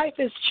your life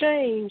has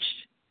changed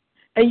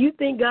and you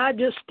think God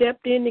just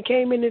stepped in and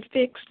came in and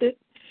fixed it,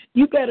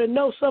 you better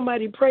know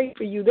somebody prayed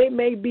for you. They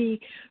may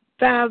be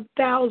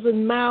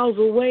 5,000 miles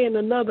away in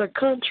another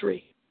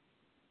country,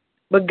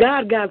 but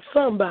God got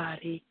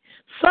somebody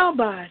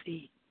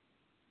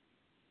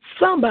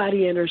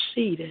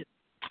interceded.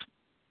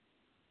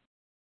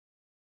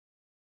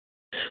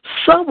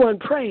 Someone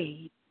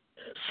prayed.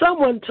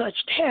 Someone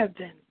touched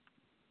heaven.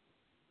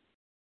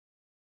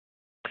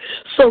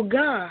 So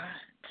God,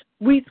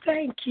 we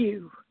thank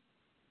you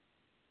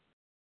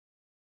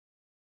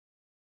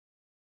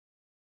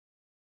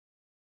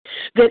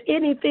that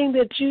anything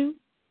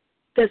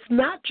that's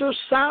not your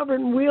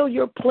sovereign will,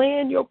 your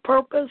plan, your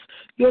purpose,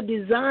 your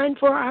design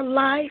for our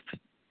life,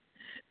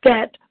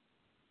 that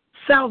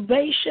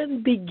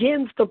salvation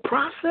begins the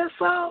process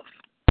of,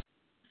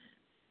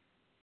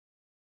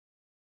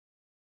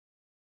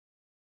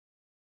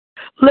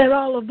 let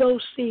all of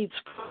those seeds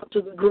fall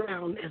to the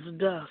ground as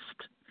dust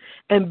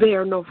and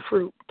bear no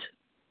fruit.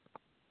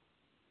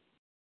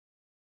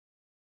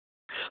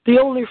 The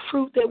only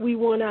fruit that we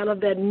want out of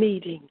that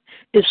meeting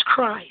is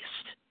Christ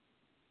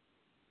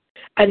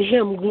and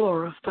him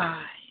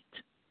glorified.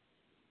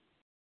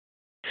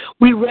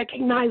 We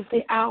recognize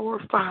the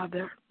hour,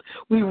 Father.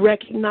 We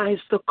recognize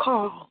the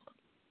call.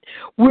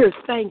 We're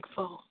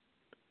thankful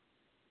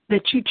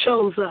that you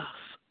chose us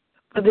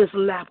for this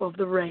lap of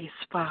the race,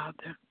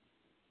 Father.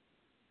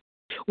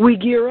 We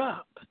gear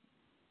up.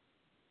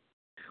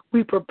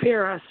 We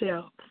prepare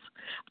ourselves.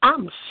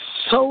 I'm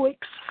so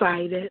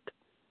excited.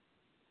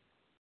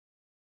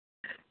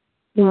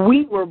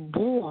 We were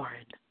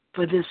born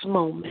for this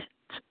moment.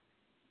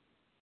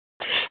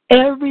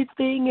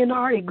 Everything in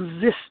our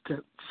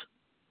existence,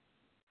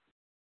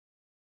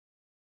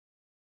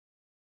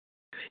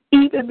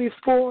 even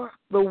before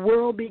the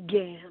world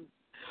began,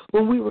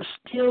 when we were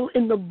still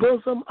in the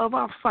bosom of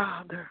our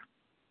Father,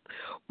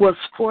 was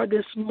for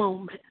this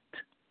moment.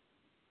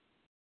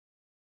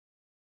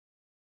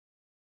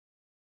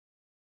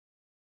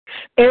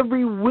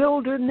 Every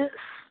wilderness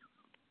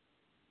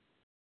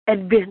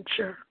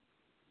adventure,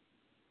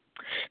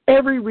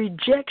 every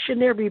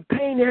rejection, every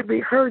pain,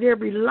 every hurt,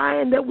 every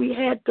lion that we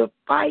had to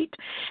fight,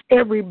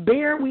 every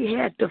bear we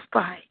had to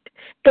fight,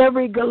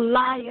 every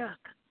Goliath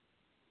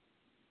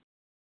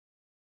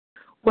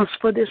was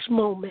for this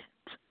moment.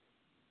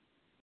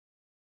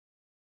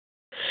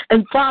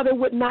 And Father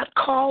would not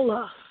call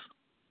us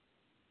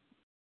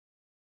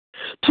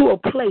to a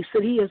place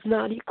that he has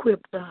not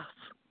equipped us.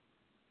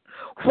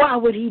 Why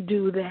would he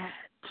do that?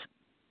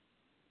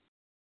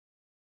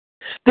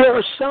 There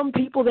are some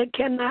people that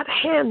cannot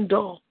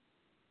handle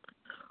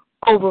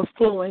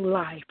overflowing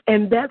life,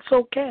 and that's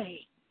okay.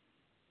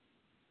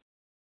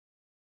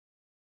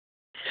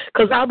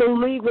 Because I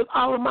believe with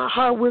all of my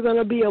heart we're going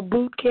to be a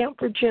boot camp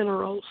for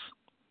generals.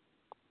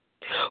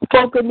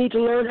 Folk that need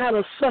to learn how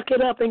to suck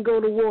it up and go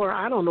to war.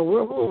 I don't know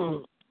where.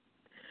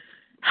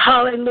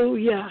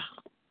 Hallelujah.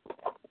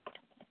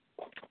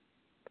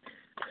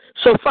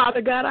 So,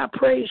 Father God, I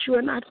praise you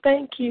and I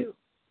thank you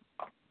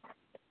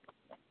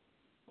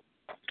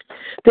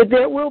that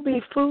there will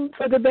be food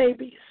for the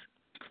babies.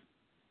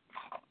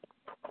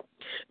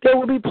 There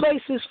will be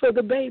places for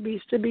the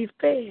babies to be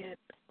fed.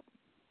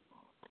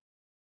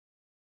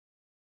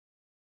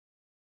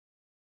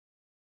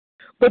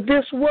 But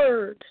this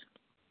word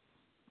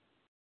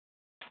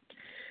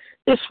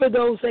is for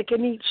those that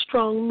can eat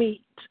strong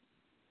meat.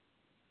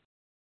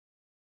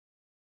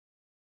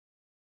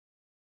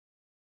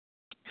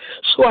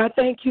 So I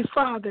thank you,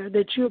 Father,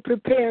 that you have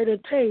prepared a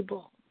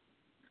table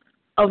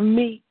of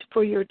meat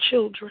for your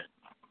children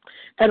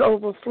and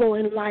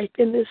overflowing life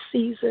in this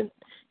season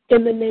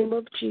in the name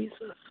of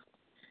Jesus.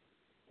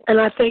 And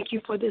I thank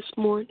you for this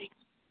morning.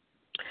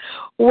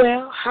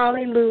 Well,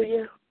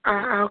 hallelujah.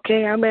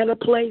 Okay, I'm at a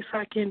place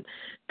I can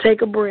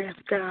take a breath,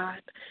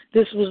 God.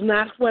 This was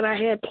not what I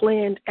had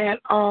planned at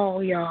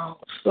all, y'all.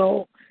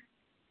 So,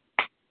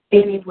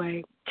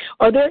 anyway,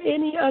 are there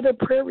any other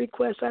prayer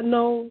requests? I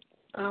know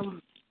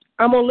I'm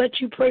going to let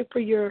you pray for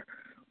your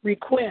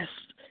requests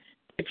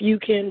if you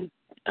can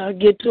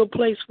get to a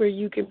place where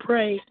you can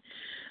pray.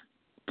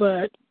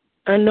 But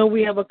I know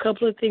we have a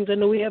couple of things. I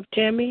know we have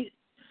Tammy,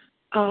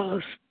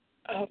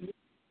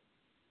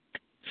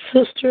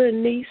 sister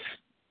and niece,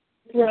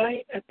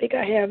 right? I think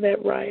I have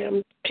that right.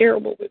 I'm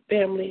terrible with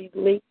family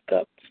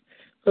hookups.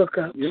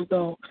 Yep.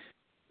 So,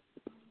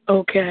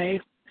 okay.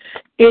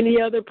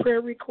 Any other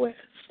prayer requests?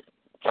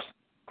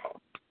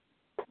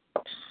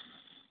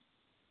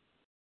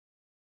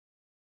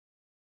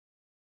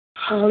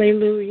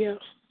 Hallelujah.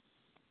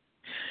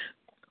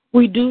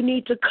 We do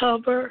need to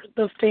cover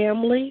the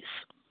families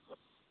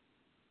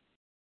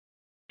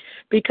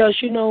because,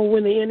 you know,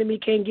 when the enemy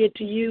can't get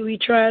to you, he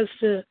tries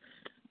to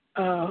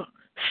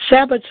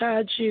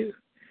sabotage you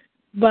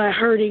by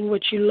hurting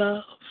what you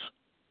love.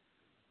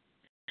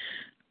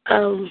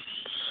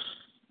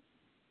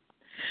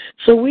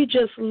 So we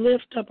just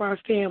lift up our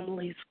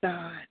families,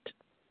 God.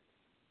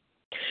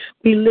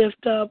 We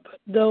lift up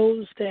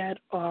those that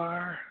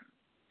are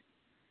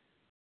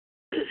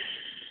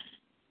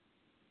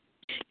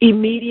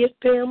immediate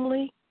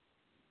family,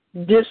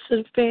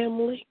 distant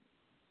family,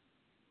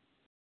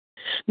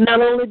 not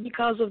only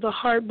because of the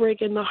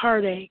heartbreak and the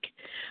heartache,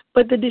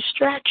 but the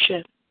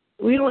distraction.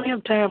 We don't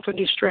have time for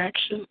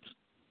distractions.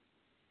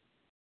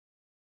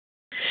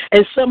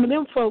 And some of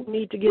them folk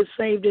need to get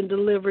saved and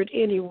delivered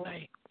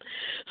anyway.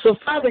 So,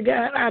 Father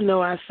God, I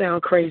know I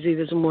sound crazy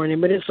this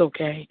morning, but it's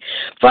okay.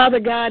 Father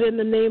God, in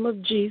the name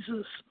of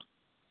Jesus,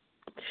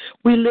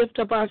 we lift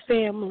up our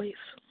families.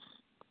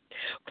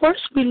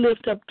 First, we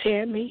lift up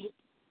Tammy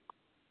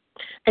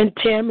and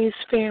Tammy's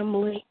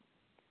family,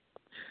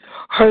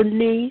 her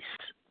niece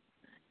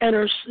and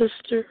her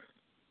sister.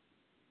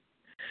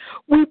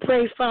 We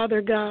pray,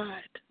 Father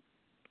God,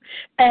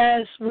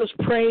 as was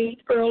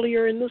prayed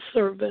earlier in the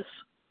service,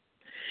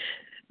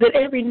 that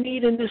every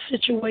need in this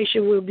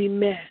situation will be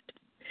met,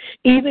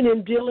 even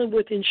in dealing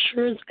with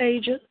insurance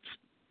agents,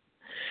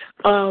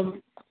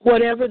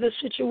 whatever the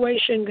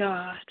situation,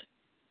 God.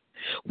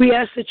 We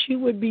ask that you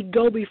would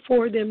go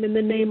before them in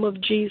the name of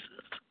Jesus.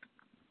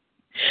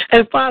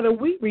 And, Father,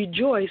 we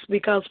rejoice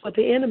because what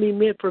the enemy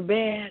meant for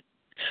bad,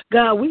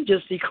 God, we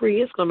just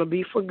decree it's going to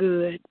be for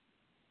good.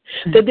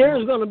 That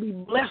there's going to be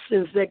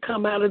blessings that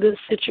come out of this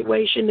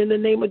situation in the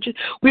name of Jesus.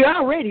 We're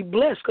already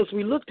blessed because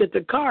we looked at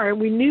the car and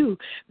we knew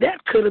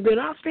that could have been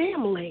our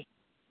family.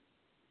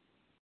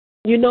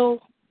 You know,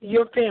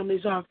 your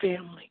family's our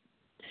family.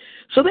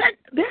 So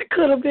that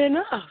could have been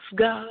us,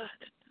 God.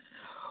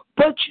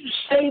 But you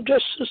saved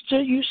her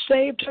sister. You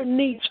saved her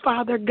niece,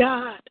 Father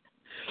God.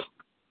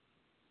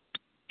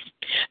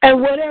 And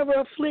whatever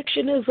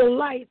affliction is a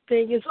light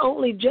thing, it's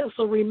only just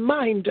a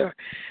reminder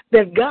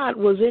that God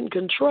was in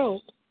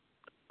control.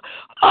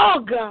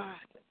 Oh, God,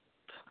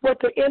 what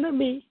the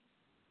enemy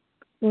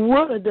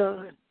would have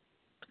done,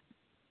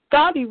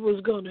 thought he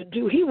was going to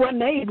do, he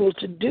wasn't able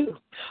to do.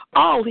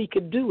 All he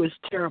could do is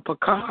tear up a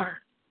car.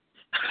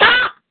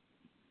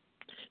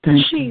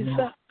 Jesus.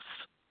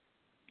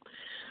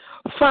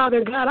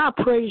 Father God, I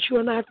praise you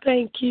and I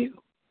thank you.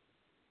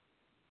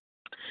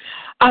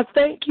 I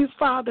thank you,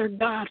 Father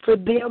God, for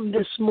them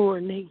this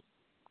morning.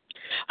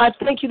 I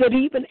thank you that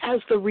even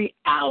as the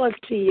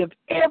reality of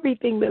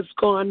everything that's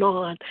going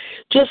on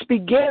just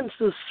begins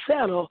to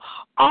settle,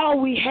 all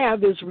we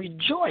have is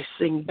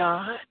rejoicing,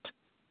 God.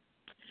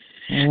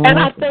 And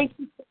I thank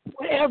you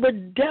for whatever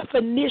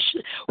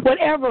definition,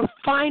 whatever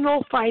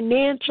final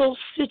financial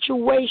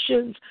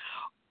situations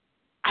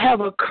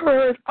have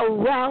occurred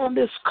around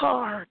this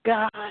car,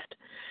 God,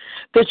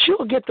 that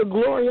you'll get the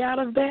glory out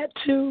of that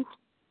too.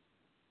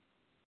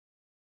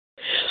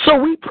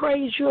 So we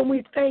praise you and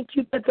we thank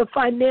you that the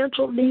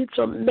financial needs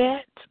are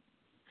met,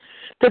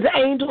 that the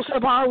angels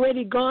have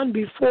already gone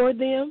before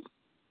them.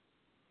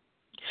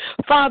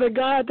 Father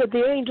God, that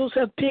the angels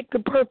have picked the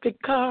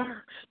perfect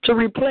car to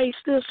replace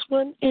this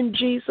one in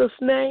Jesus'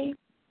 name.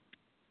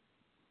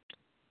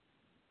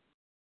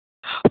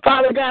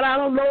 Father God, I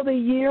don't know the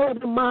year or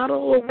the model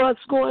or what's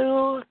going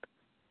on,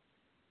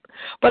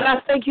 but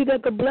I thank you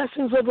that the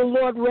blessings of the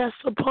Lord rest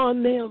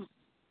upon them.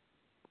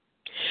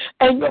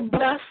 And your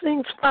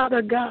blessings,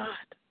 Father God,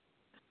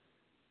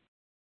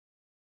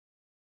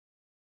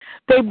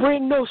 they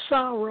bring no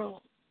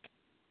sorrow.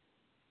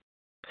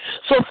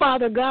 So,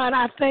 Father God,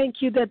 I thank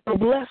you that the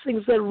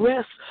blessings that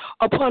rest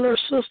upon her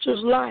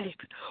sister's life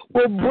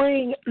will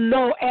bring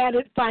no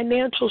added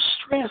financial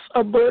stress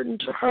or burden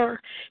to her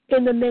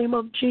in the name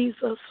of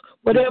Jesus.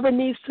 Whatever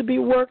needs to be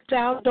worked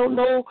out, don't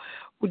know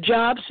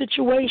job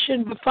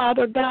situation. But,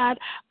 Father God,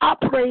 I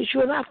praise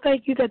you and I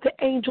thank you that the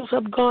angels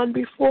have gone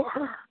before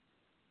her.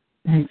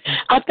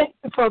 I thank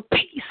you for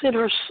peace in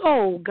her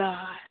soul,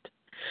 God.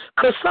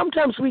 Because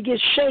sometimes we get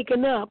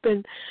shaken up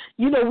and,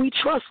 we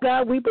trust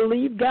God, we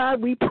believe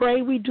God, we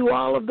pray, we do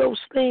all of those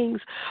things,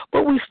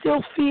 but we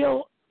still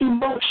feel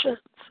emotions.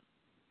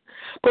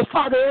 But,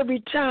 Father,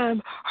 every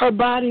time her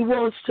body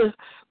wants to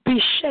be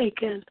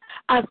shaken,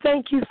 I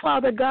thank you,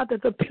 Father God,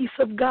 that the peace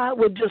of God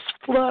would just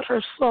flood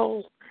her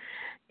soul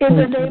in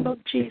the name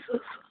of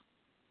Jesus.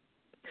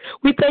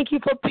 We thank you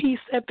for peace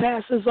that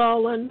passes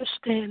all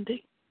understanding.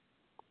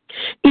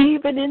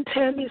 Even in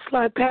Tammy's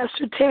life,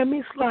 Pastor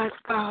Tammy's life,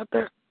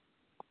 Father,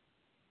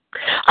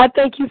 I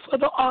thank you for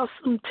the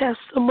awesome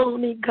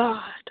testimony,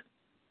 God.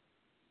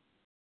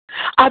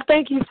 I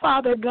thank you,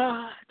 Father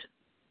God,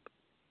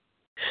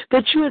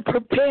 that you had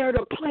prepared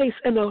a place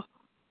and a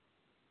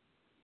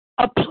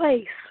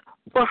place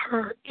for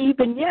her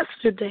even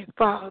yesterday,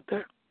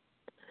 Father.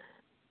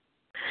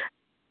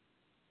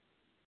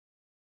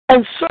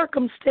 And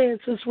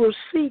circumstances were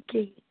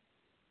seeking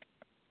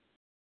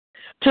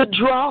to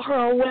draw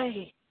her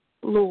away,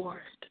 Lord.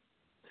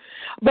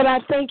 But I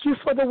thank you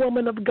for the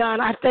woman of God.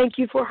 I thank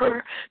you for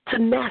her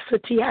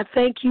tenacity. I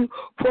thank you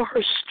for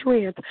her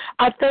strength.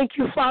 I thank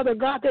you, Father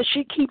God, that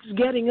she keeps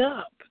getting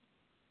up,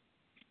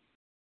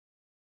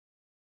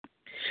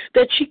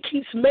 that she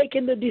keeps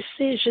making the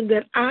decision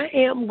that I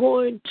am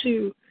going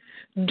to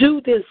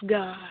do this,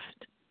 God.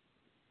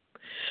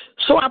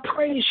 So I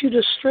praise you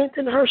to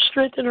strengthen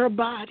her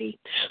body,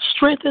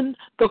 strengthen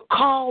the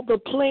call, the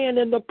plan,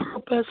 and the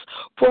purpose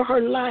for her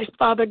life,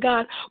 Father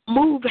God.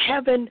 Move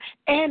heaven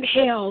and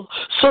hell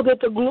so that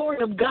the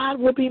glory of God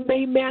will be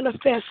made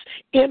manifest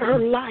in her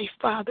life,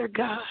 Father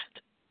God.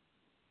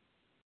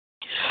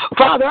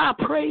 Father, I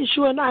praise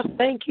you and I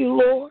thank you,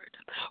 Lord,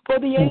 for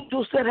the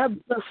angels that have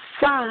been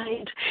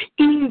assigned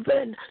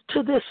even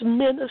to this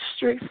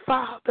ministry,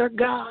 Father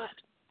God.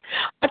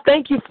 I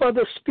thank you for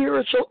the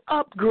spiritual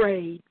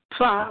upgrade,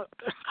 Father.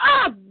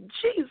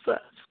 Jesus.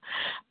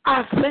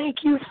 I thank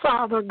you,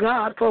 Father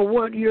God, for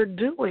what you're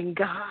doing,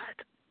 God.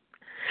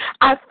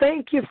 I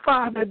thank you,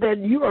 Father, that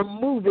you are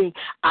moving.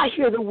 I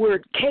hear the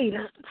word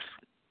cadence.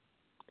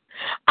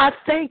 I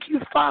thank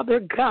you, Father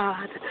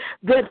God,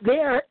 that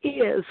there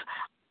is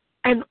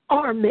an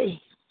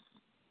army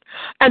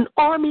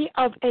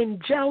of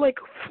angelic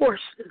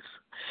forces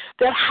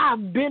that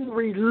have been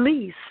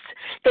released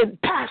in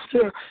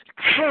Pastor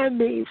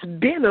Tammy's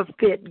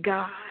benefit,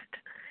 God.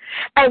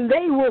 And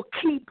they will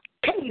keep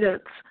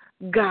cadence,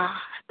 God.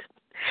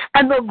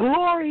 And the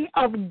glory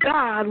of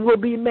God will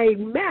be made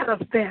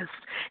manifest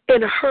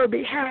in her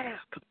behalf.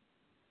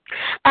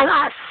 And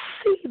I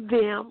see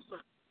them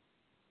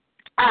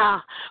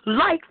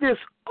like this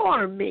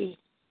army.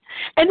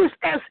 And it's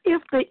as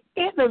if the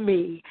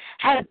enemy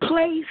had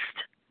placed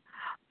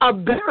a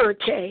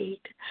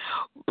barricade.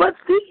 But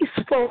these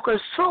folk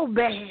are so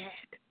bad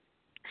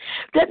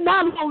that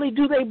not only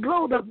do they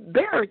blow the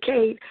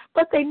barricade,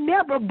 but they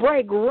never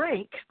break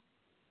rank,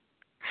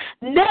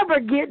 never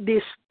get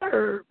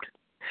disturbed,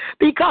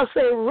 because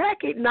they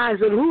recognize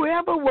that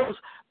whoever was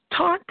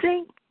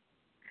taunting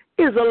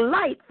is a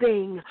light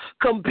thing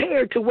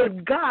compared to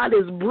what God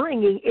is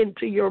bringing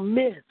into your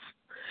midst.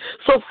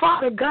 So,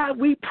 Father God,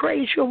 we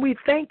praise you and we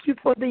thank you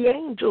for the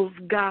angels,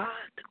 God.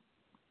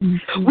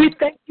 Mm-hmm. We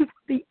thank you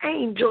for the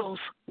angels,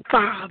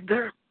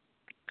 Father.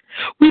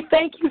 We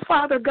thank you,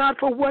 Father God,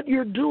 for what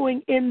you're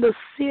doing in the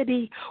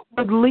city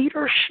with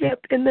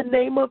leadership in the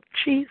name of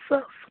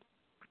Jesus.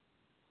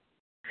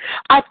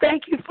 I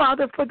thank you,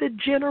 Father, for the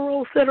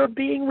generals that are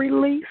being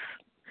released,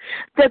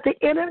 that the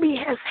enemy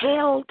has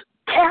held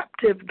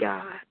captive,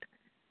 God.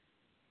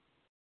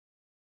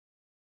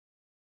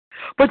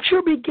 But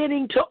you're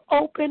beginning to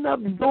open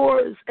up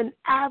doors and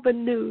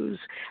avenues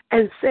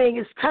and saying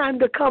it's time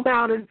to come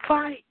out and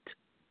fight.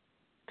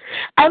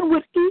 And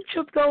with each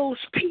of those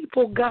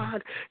people,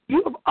 God,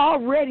 you have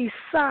already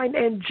signed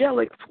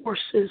angelic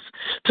forces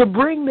to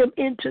bring them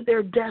into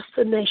their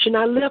destination.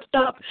 I lift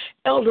up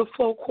Elder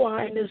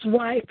Foquai and his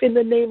wife in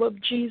the name of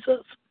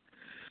Jesus.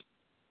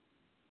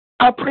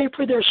 I pray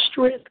for their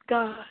strength,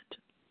 God.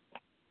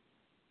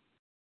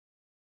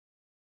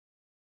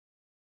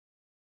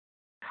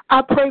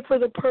 I pray for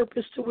the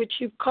purpose to which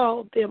you've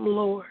called them,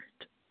 Lord.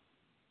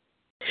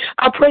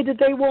 I pray that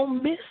they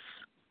won't miss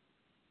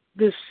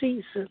this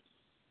season.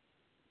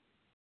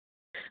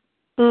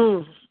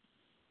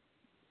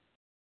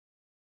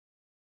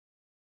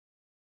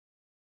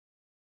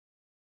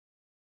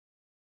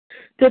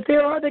 That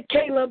there are the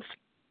Calebs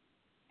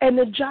and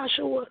the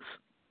Joshuas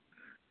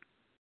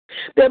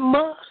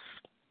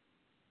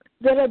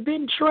that have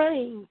been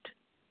trained.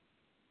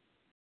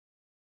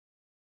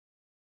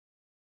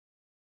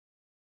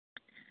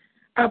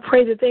 I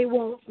pray that they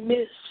won't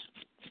miss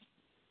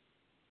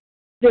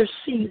their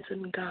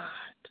season, God,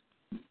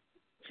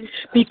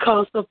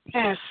 because of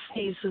past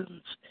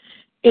seasons.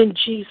 In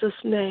Jesus'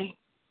 name.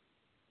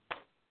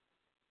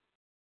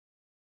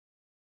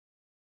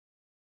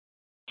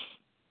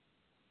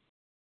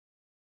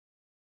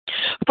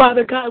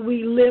 Father God,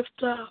 we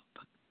lift up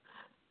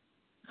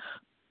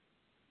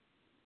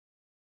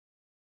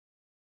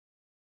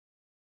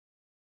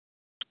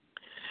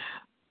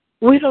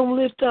We don't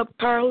lift up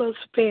Carla's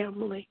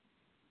family.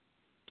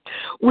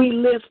 We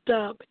lift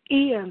up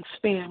Ian's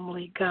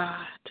family,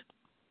 God.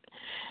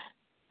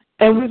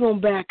 And we're going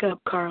to back up,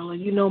 Carla.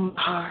 You know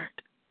my heart.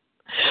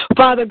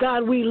 Father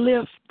God, we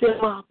lift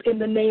them up in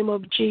the name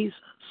of Jesus.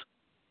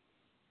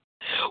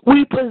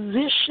 We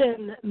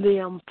position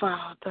them,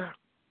 Father,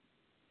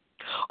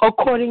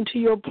 according to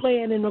your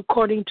plan and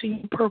according to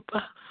your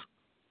purpose.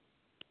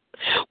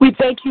 We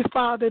thank you,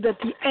 Father, that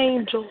the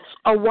angels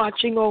are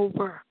watching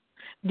over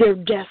their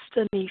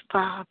destiny,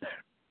 Father.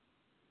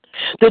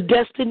 The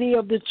destiny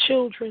of the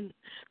children,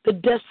 the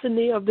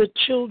destiny of the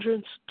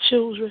children's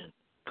children,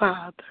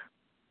 Father.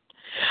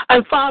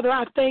 And Father,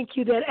 I thank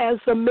you that as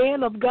the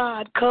man of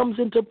God comes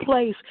into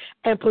place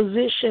and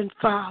position,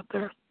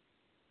 Father,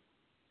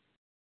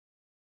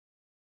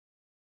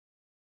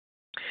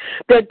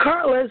 that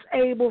Carla is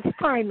able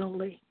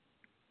finally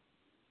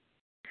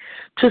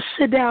to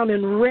sit down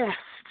and rest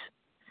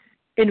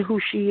in who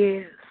she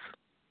is.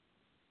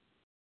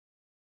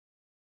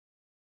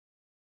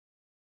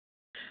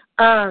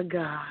 Ah,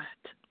 God.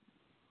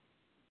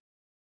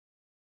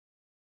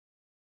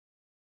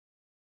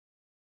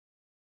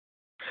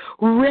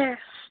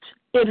 Rest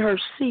in her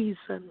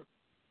season.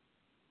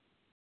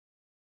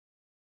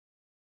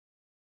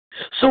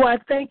 So I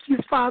thank you,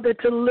 Father,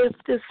 to lift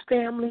this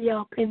family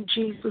up in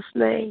Jesus'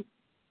 name.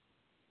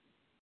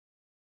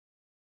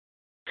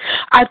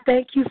 I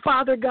thank you,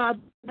 Father God,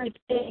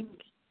 everything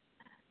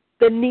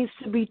that needs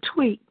to be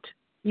tweaked,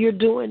 you're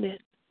doing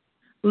it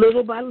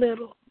little by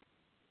little.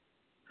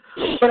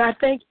 But I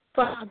thank you,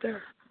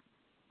 Father,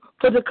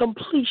 for the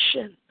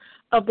completion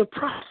of the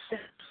process.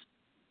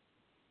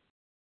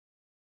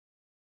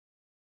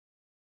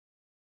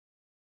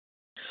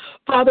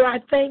 Father, I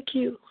thank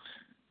you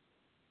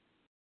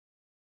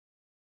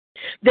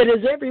that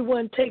as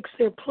everyone takes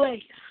their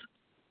place,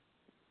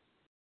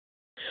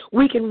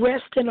 we can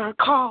rest in our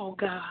call,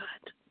 God.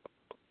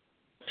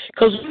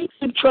 Because we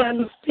keep trying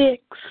to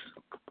fix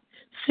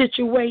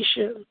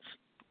situations.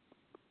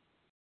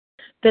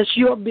 That's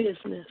your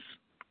business.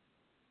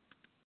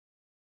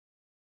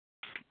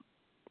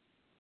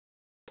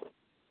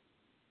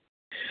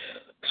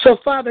 So,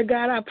 Father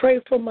God, I pray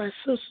for my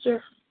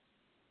sister.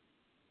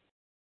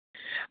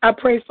 I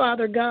pray,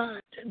 Father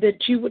God,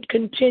 that you would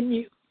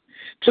continue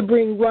to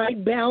bring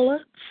right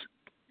balance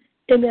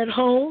in that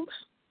home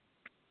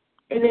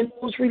and in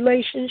those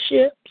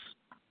relationships.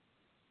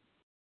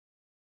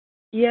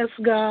 Yes,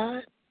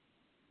 God.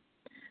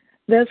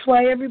 That's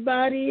why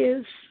everybody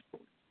is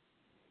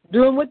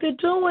doing what they're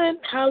doing.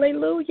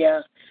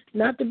 Hallelujah.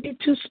 Not to be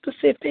too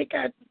specific.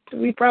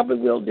 We probably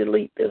will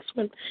delete this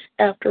one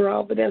after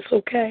all, but that's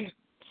okay.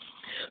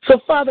 So,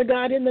 Father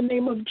God, in the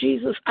name of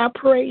Jesus, I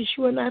praise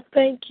you and I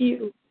thank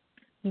you,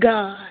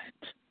 God,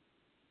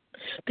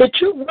 that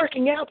you're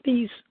working out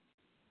these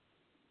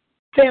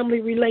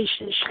family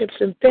relationships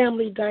and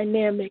family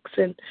dynamics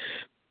and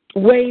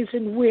ways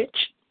in which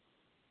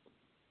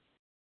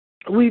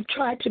we've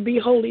tried to be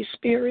Holy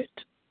Spirit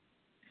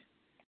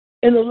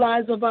in the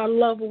lives of our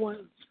loved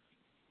ones.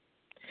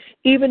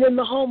 Even in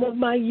the home of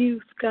my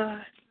youth,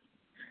 God,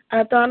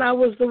 I thought I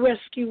was the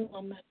rescue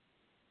woman.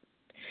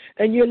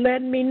 And you're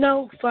letting me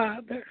know,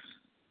 Father,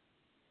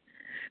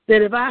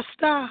 that if I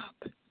stop,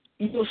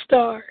 you'll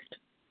start.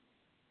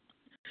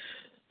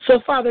 So,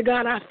 Father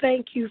God, I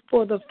thank you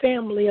for the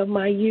family of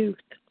my youth.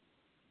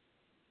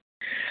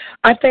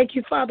 I thank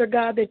you, Father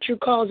God, that you're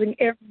causing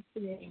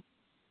everything.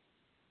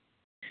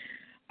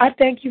 I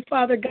thank you,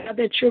 Father God,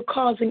 that you're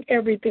causing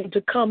everything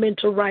to come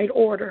into right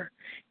order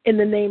in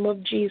the name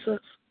of Jesus.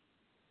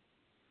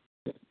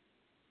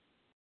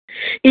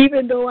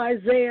 Even though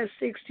Isaiah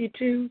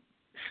 62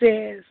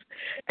 says,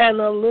 and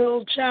a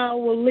little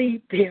child will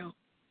lead them.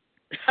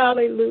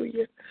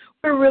 Hallelujah.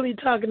 We're really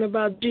talking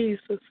about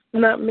Jesus,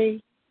 not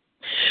me.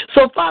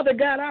 So, Father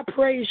God, I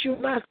praise you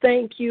and I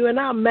thank you and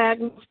I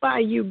magnify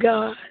you,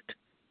 God.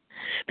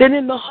 That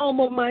in the home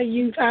of my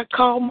youth, I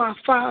call my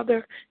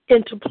father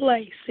into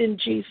place in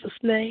Jesus'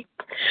 name.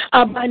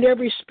 I bind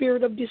every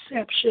spirit of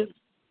deception,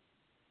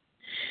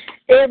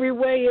 every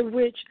way in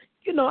which,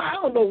 I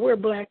don't know where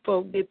black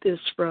folk get this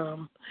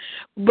from,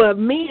 but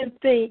men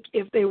think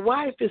if their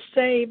wife is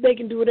saved, they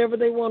can do whatever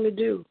they want to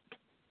do.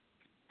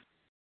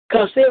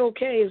 Because they're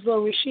okay as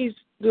long as she's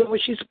doing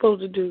what she's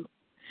supposed to do.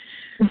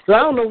 So I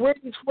don't know what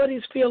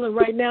he's feeling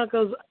right now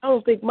because I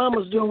don't think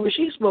Mama's doing what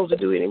she's supposed to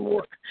do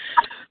anymore.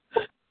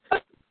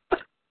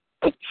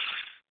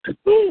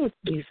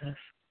 Jesus.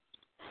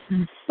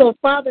 So,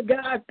 Father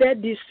God,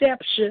 that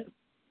deception,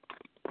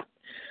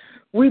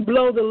 we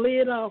blow the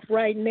lid off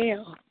right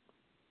now.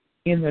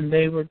 In the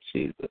name of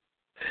Jesus.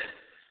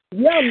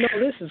 Y'all know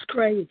this is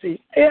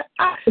crazy. This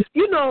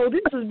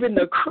has been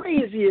the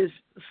craziest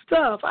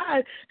stuff.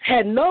 I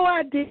had no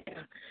idea.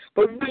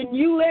 But when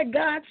you let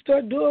God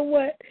start doing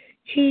what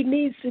he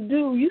needs to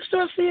do, you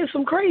start seeing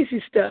some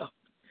crazy stuff.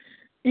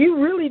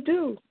 You really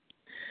do.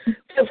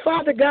 So,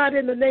 Father God,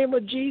 in the name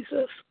of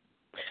Jesus,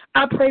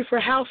 I pray for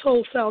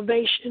household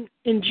salvation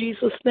in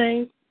Jesus'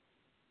 name.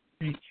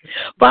 Thank you.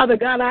 Father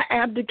God, I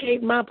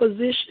abdicate my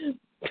position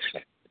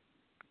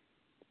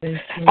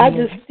I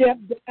just step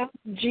down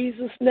in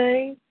Jesus'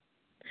 name.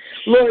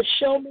 Lord,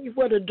 show me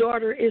what a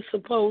daughter is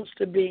supposed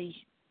to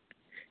be,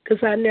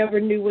 because I never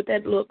knew what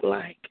that looked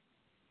like.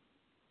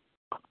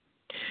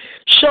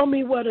 Show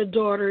me what a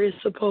daughter is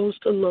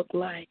supposed to look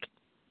like.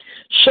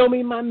 Show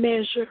me my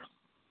measure.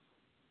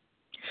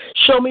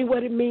 Show me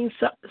what it means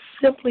to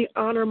simply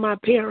honor my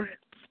parents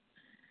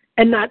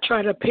and not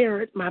try to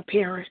parent my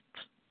parents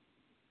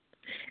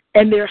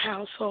and their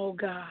household,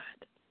 God.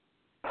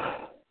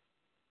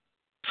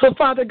 So,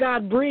 Father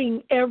God,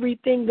 bring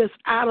everything that's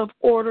out of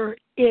order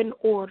in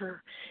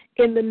order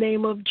in the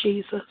name of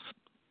Jesus.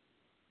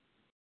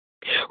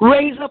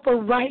 Raise up a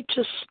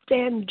righteous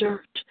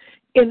standard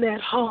in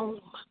that home.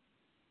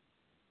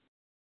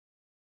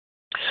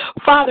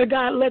 Father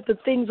God, let the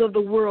things of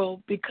the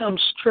world become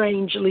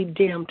strangely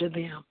dim to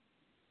them.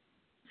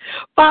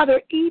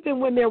 Father, even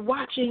when they're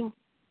watching,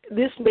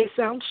 this may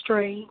sound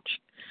strange,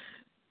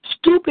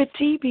 stupid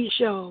TV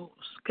shows,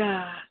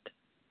 God,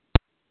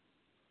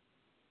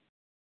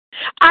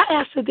 I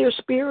ask that their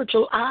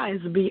spiritual eyes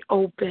be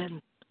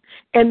open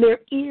and their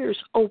ears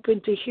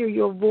open to hear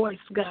your voice,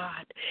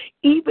 God,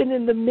 even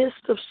in the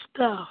midst of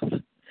stuff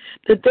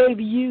that they've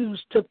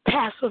used to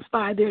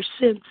pacify their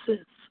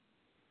senses,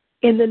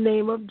 in the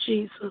name of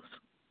Jesus.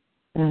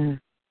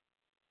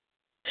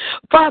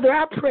 Father,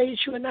 I praise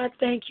you and I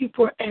thank you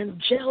for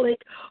angelic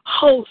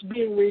hosts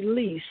being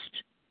released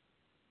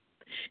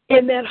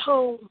in that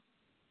home.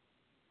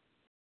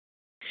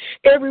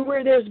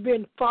 Everywhere there's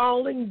been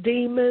falling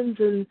demons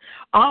and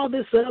all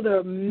this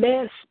other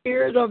mess,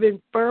 spirit of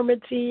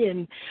infirmity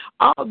and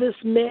all this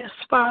mess,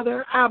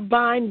 Father, I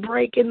bind,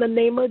 break in the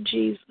name of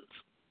Jesus.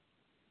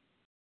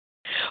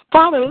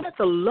 Father, let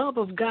the love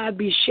of God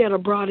be shed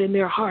abroad in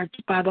their hearts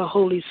by the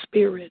Holy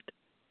Spirit.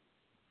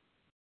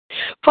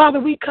 Father,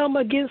 we come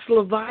against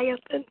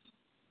Leviathan,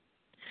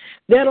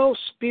 that old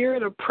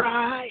spirit of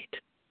pride.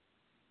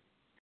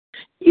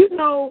 You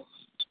know,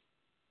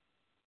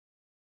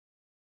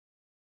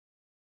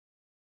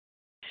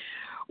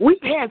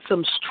 we've had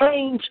some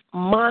strange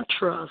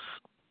mantras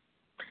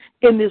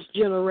in this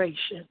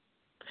generation.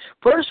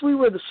 First, we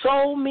were the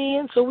soul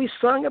men, so we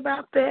sung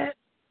about that.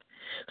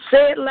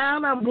 Say it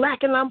loud, I'm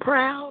black and I'm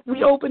proud.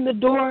 We opened the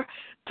door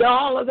to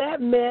all of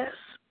that mess,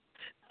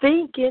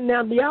 thinking,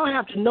 now y'all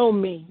have to know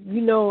me.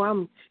 You know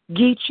I'm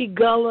Geechee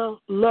Gullah,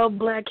 love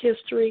black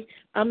history.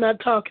 I'm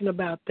not talking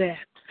about that.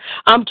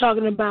 I'm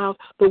talking about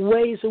the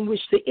ways in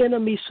which the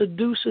enemy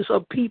seduces a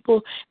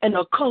people and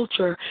a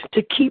culture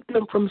to keep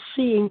them from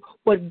seeing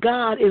what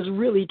God is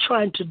really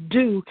trying to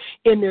do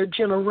in their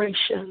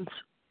generations.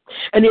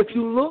 And if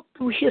you look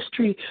through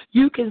history,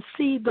 you can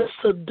see the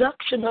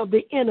seduction of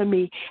the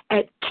enemy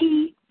at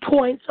key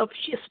points of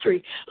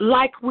history,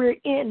 like we're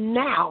in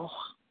now.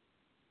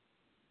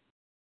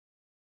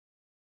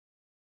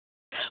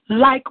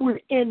 Like we're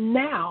in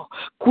now,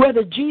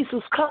 whether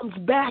Jesus comes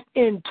back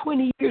in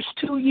 20 years,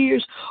 2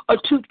 years, or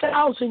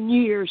 2,000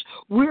 years,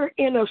 we're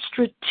in a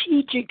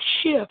strategic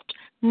shift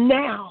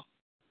now.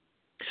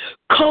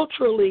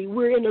 Culturally,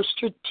 we're in a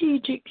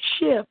strategic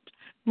shift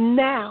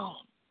now.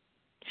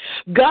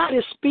 God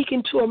is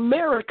speaking to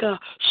America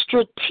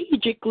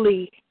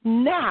strategically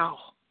now.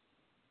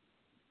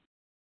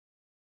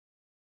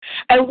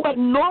 And what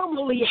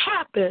normally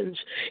happens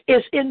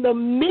is in the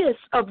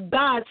midst of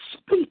God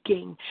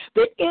speaking,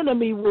 the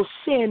enemy will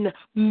send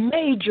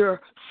major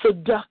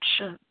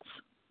seductions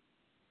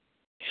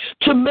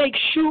to make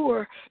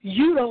sure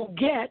you don't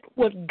get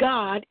what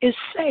God is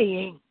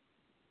saying.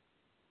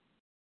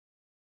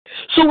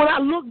 So when I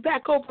look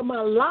back over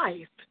my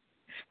life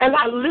and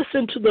I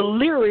listen to the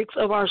lyrics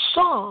of our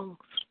songs,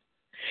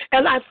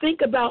 and I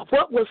think about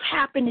what was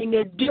happening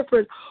at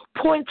different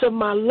points of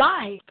my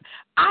life,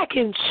 I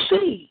can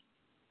see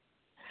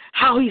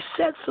how he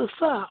sets us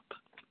up.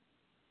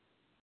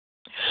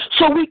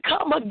 So we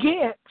come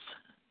against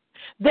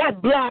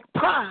that black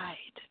pride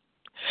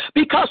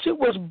because it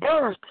was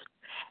birthed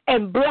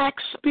in black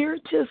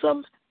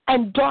spiritism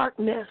and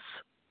darkness.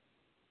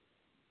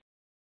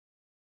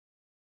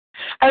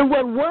 And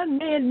what one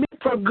man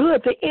meant for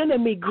good, the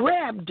enemy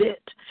grabbed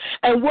it.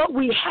 And what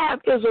we have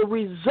is a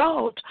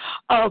result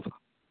of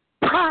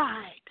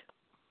pride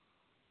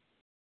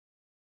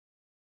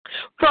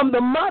from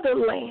the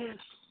motherland,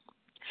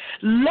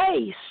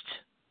 laced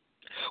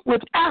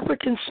with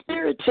African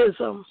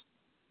spiritism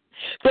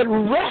that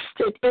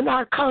rested in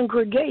our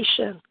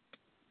congregation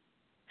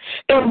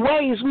in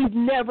ways we've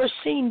never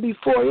seen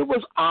before. It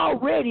was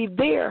already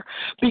there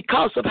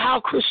because of how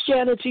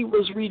Christianity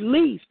was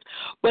released.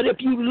 But if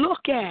you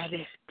look at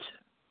it,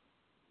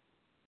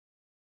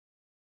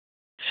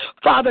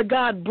 Father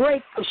God,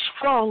 break the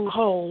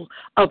stronghold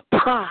of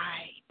pride.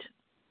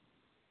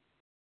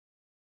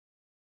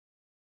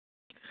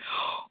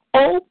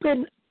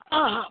 Open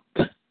up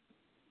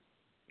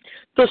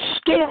the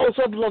scales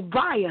of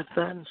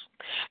Leviathan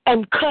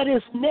and cut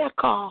his neck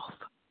off.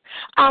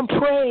 I'm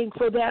praying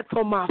for that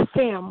for my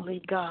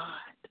family, God.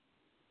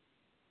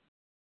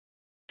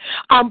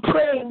 I'm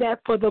praying that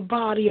for the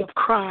body of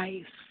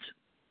Christ.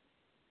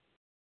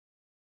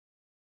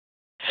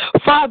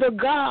 Father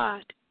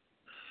God,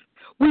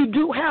 We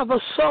do have a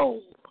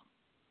soul,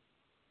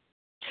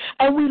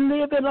 and we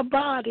live in a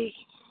body.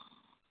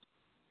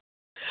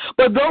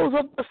 But those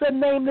of us that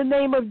name the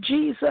name of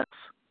Jesus,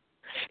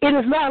 it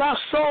is not our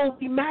soul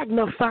we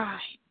magnify.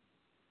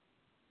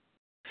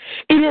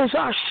 It is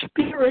our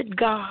spirit,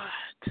 God.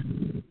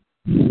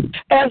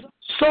 As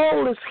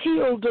soul is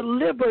healed,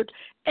 delivered,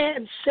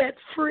 and set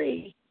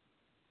free.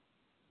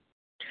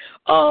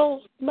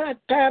 Oh, my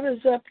time is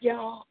up,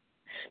 y'all.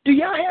 Do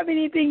y'all have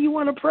anything you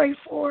want to pray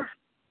for?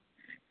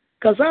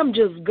 Because I'm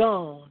just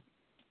gone.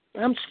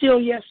 I'm still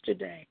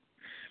yesterday.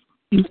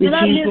 Did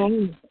I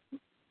miss?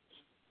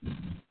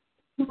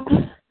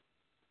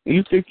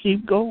 You could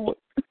keep going.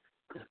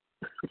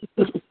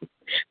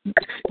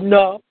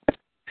 No.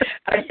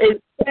 In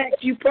fact,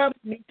 you probably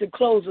need to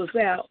close us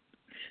out.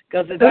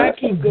 Because if I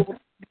keep going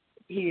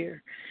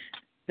here,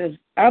 because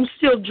I'm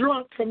still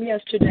drunk from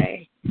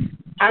yesterday.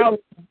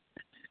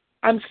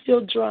 I'm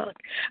still drunk.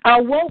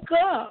 I woke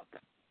up.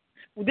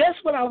 That's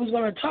what I was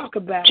going to talk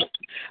about.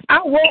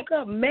 I woke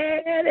up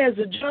mad as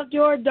a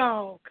junkyard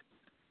dog.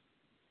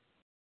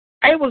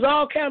 It was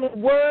all kind of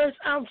words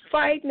I'm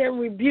fighting and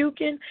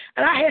rebuking,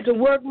 and I had to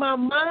work my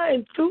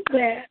mind through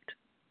that.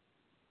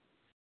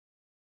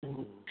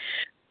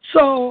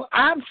 So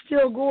I'm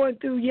still going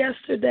through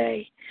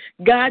yesterday.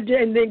 God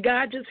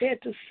just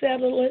had to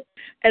settle it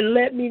and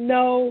let me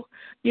know,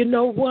 you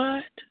know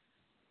what?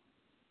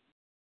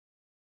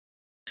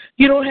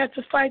 You don't have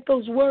to fight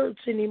those words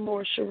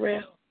anymore,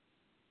 Sherelle.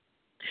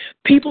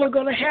 People are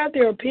going to have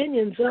their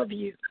opinions of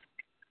you.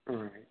 All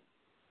right.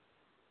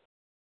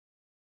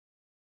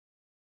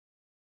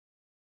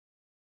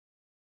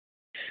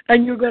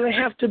 And you're going to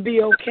have to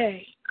be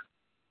okay.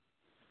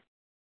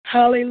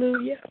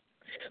 Hallelujah.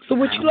 So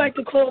would you like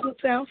to close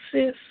us out,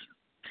 sis?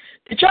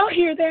 Did y'all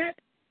hear that?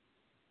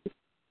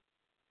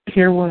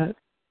 Hear what?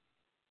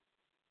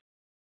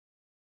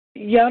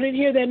 Y'all didn't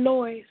hear that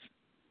noise?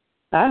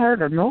 I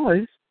heard a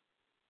noise.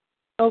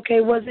 Okay,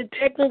 was it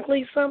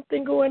technically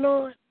something going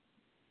on?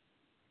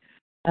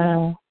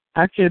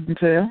 I couldn't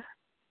tell.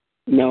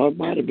 No, it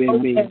might have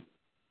been me.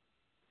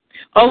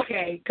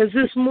 Okay, because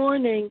this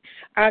morning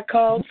I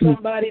called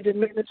somebody to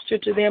minister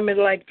to them at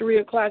like 3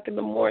 o'clock in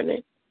the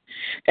morning,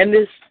 and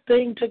this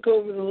thing took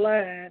over the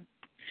line.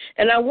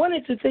 And I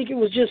wanted to think it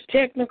was just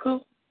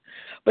technical,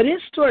 but it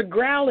started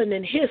growling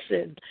and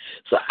hissing.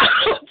 So I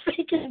don't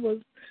think it was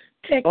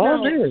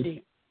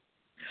technology.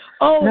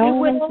 It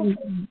went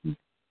on.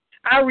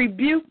 I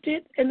rebuked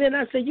it, and then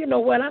I said, you know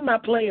what, I'm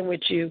not playing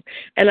with you,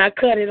 and I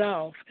cut it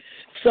off.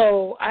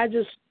 So I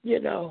just,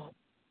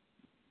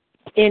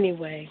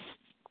 anyway,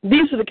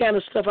 these are the kind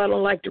of stuff I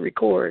don't like to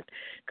record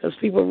because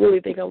people really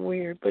think I'm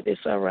weird, but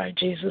it's all right,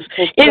 Jesus.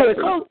 Anyway,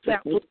 close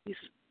out,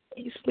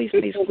 please.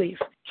 Please.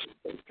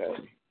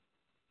 Okay.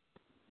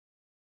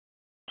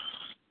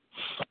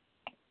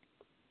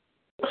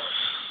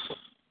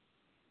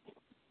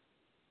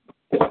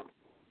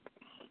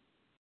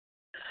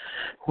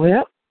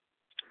 Well,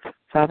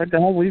 Father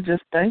God, we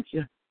just thank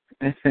you.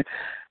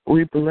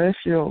 We bless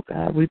you, oh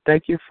God. We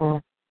thank you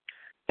for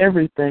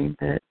everything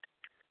that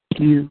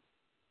you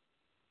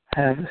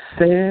have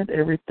said,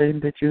 everything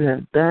that you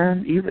have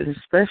done, even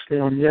especially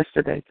on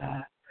yesterday,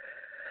 God.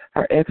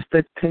 Our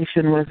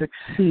expectation was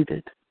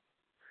exceeded,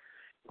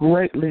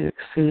 greatly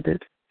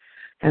exceeded,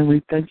 and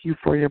we thank you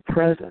for your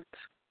presence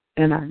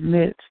in our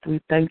midst. We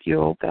thank you,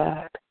 oh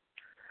God,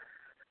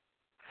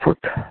 for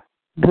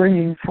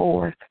bringing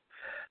forth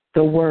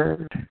the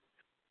word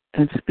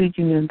and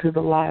speaking into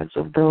the lives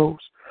of those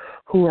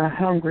who are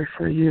hungry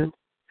for you.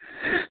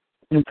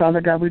 And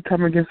Father God, we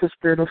come against the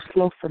spirit of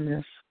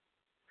slothfulness.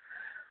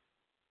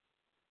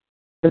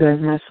 But as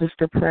my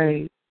sister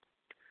prayed,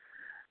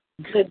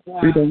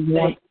 we don't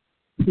want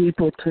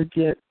people to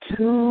get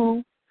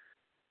too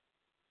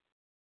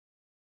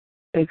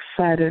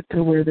excited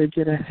to where they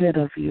get ahead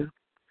of you.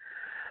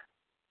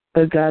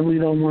 But God, we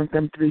don't want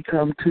them to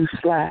become too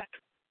slack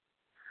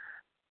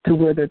to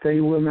where that they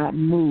will not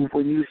move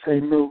when you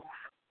say move.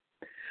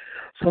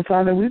 So,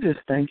 Father, we just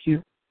thank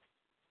you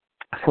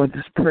for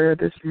this prayer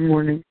this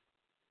morning.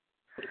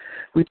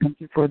 We thank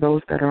you for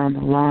those that are on the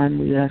line.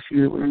 We ask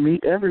you to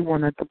meet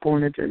everyone at the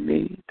point of their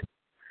need.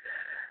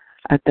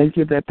 I thank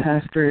you that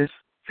Pastor is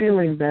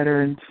feeling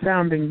better and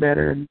sounding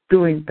better and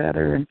doing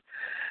better, and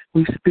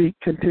we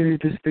continue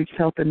to speak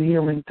health and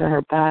healing to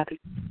her body.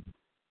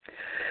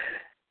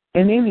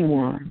 And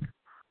anyone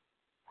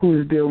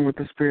who is dealing with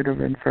the spirit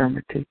of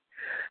infirmity,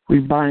 we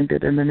bind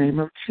it in the name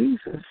of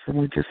Jesus, and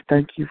we just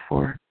thank you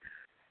for it.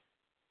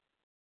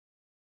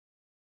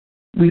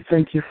 We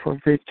thank you for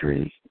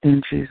victory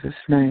in Jesus'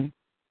 name.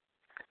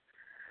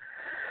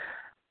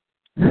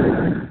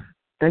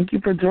 Thank you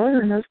for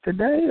joining us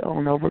today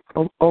on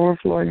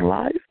Overflowing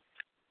Life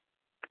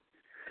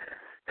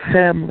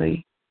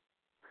Family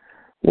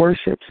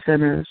Worship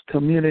Center's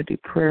Community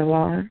Prayer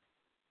Line.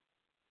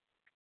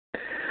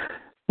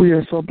 We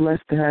are so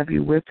blessed to have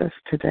you with us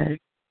today.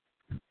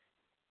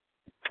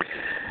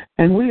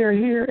 And we are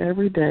here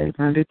every day,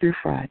 Monday through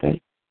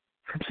Friday,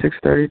 from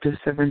 6:30 to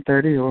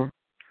 7:30 or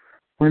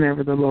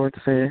whenever the Lord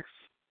says.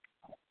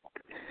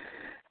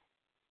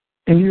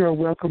 And you are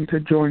welcome to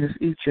join us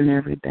each and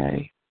every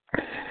day.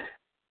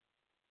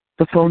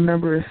 The phone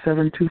number is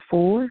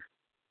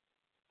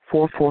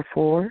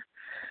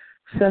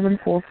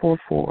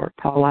 724-444-7444.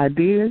 Call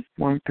ID is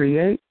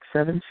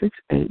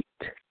 138768.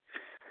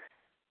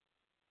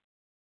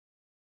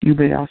 You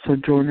may also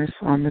join us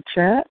on the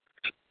chat,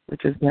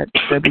 which is at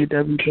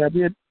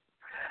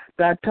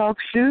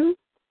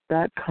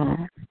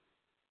www.talkshoe.com.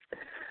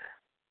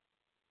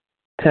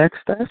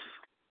 Text us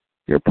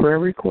your prayer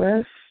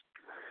requests,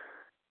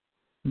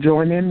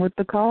 join in with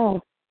the call,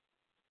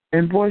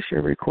 and voice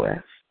your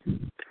request.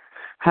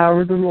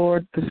 However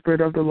the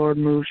Spirit of the Lord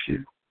moves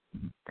you.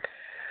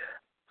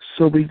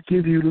 So we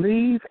give you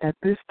leave at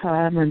this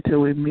time until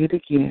we meet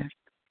again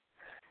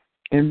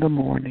in the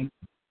morning.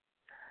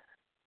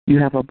 You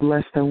have a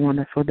blessed and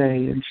wonderful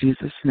day in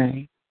Jesus'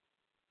 name.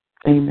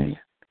 Amen.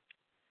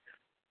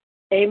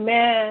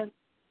 Amen.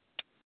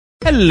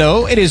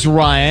 Hello, it is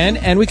Ryan,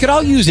 and we could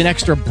all use an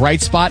extra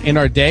bright spot in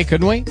our day,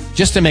 couldn't we?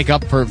 Just to make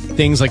up for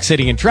things like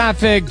sitting in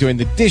traffic, doing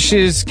the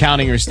dishes,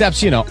 counting your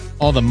steps,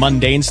 all the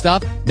mundane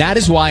stuff. That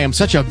is why I'm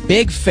such a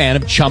big fan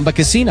of Chumba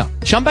Casino.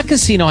 Chumba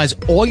Casino has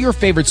all your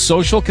favorite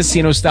social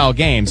casino-style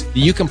games that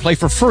you can play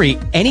for free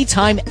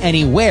anytime,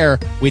 anywhere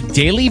with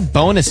daily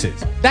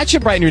bonuses. That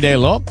should brighten your day a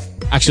little.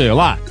 Actually, a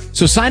lot.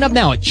 So sign up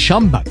now at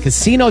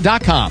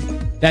ChumbaCasino.com.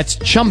 That's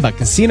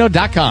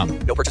ChumbaCasino.com.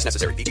 No purchase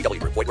necessary. VGW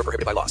Group. Void where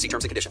prohibited by law. See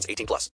terms and conditions. 18+.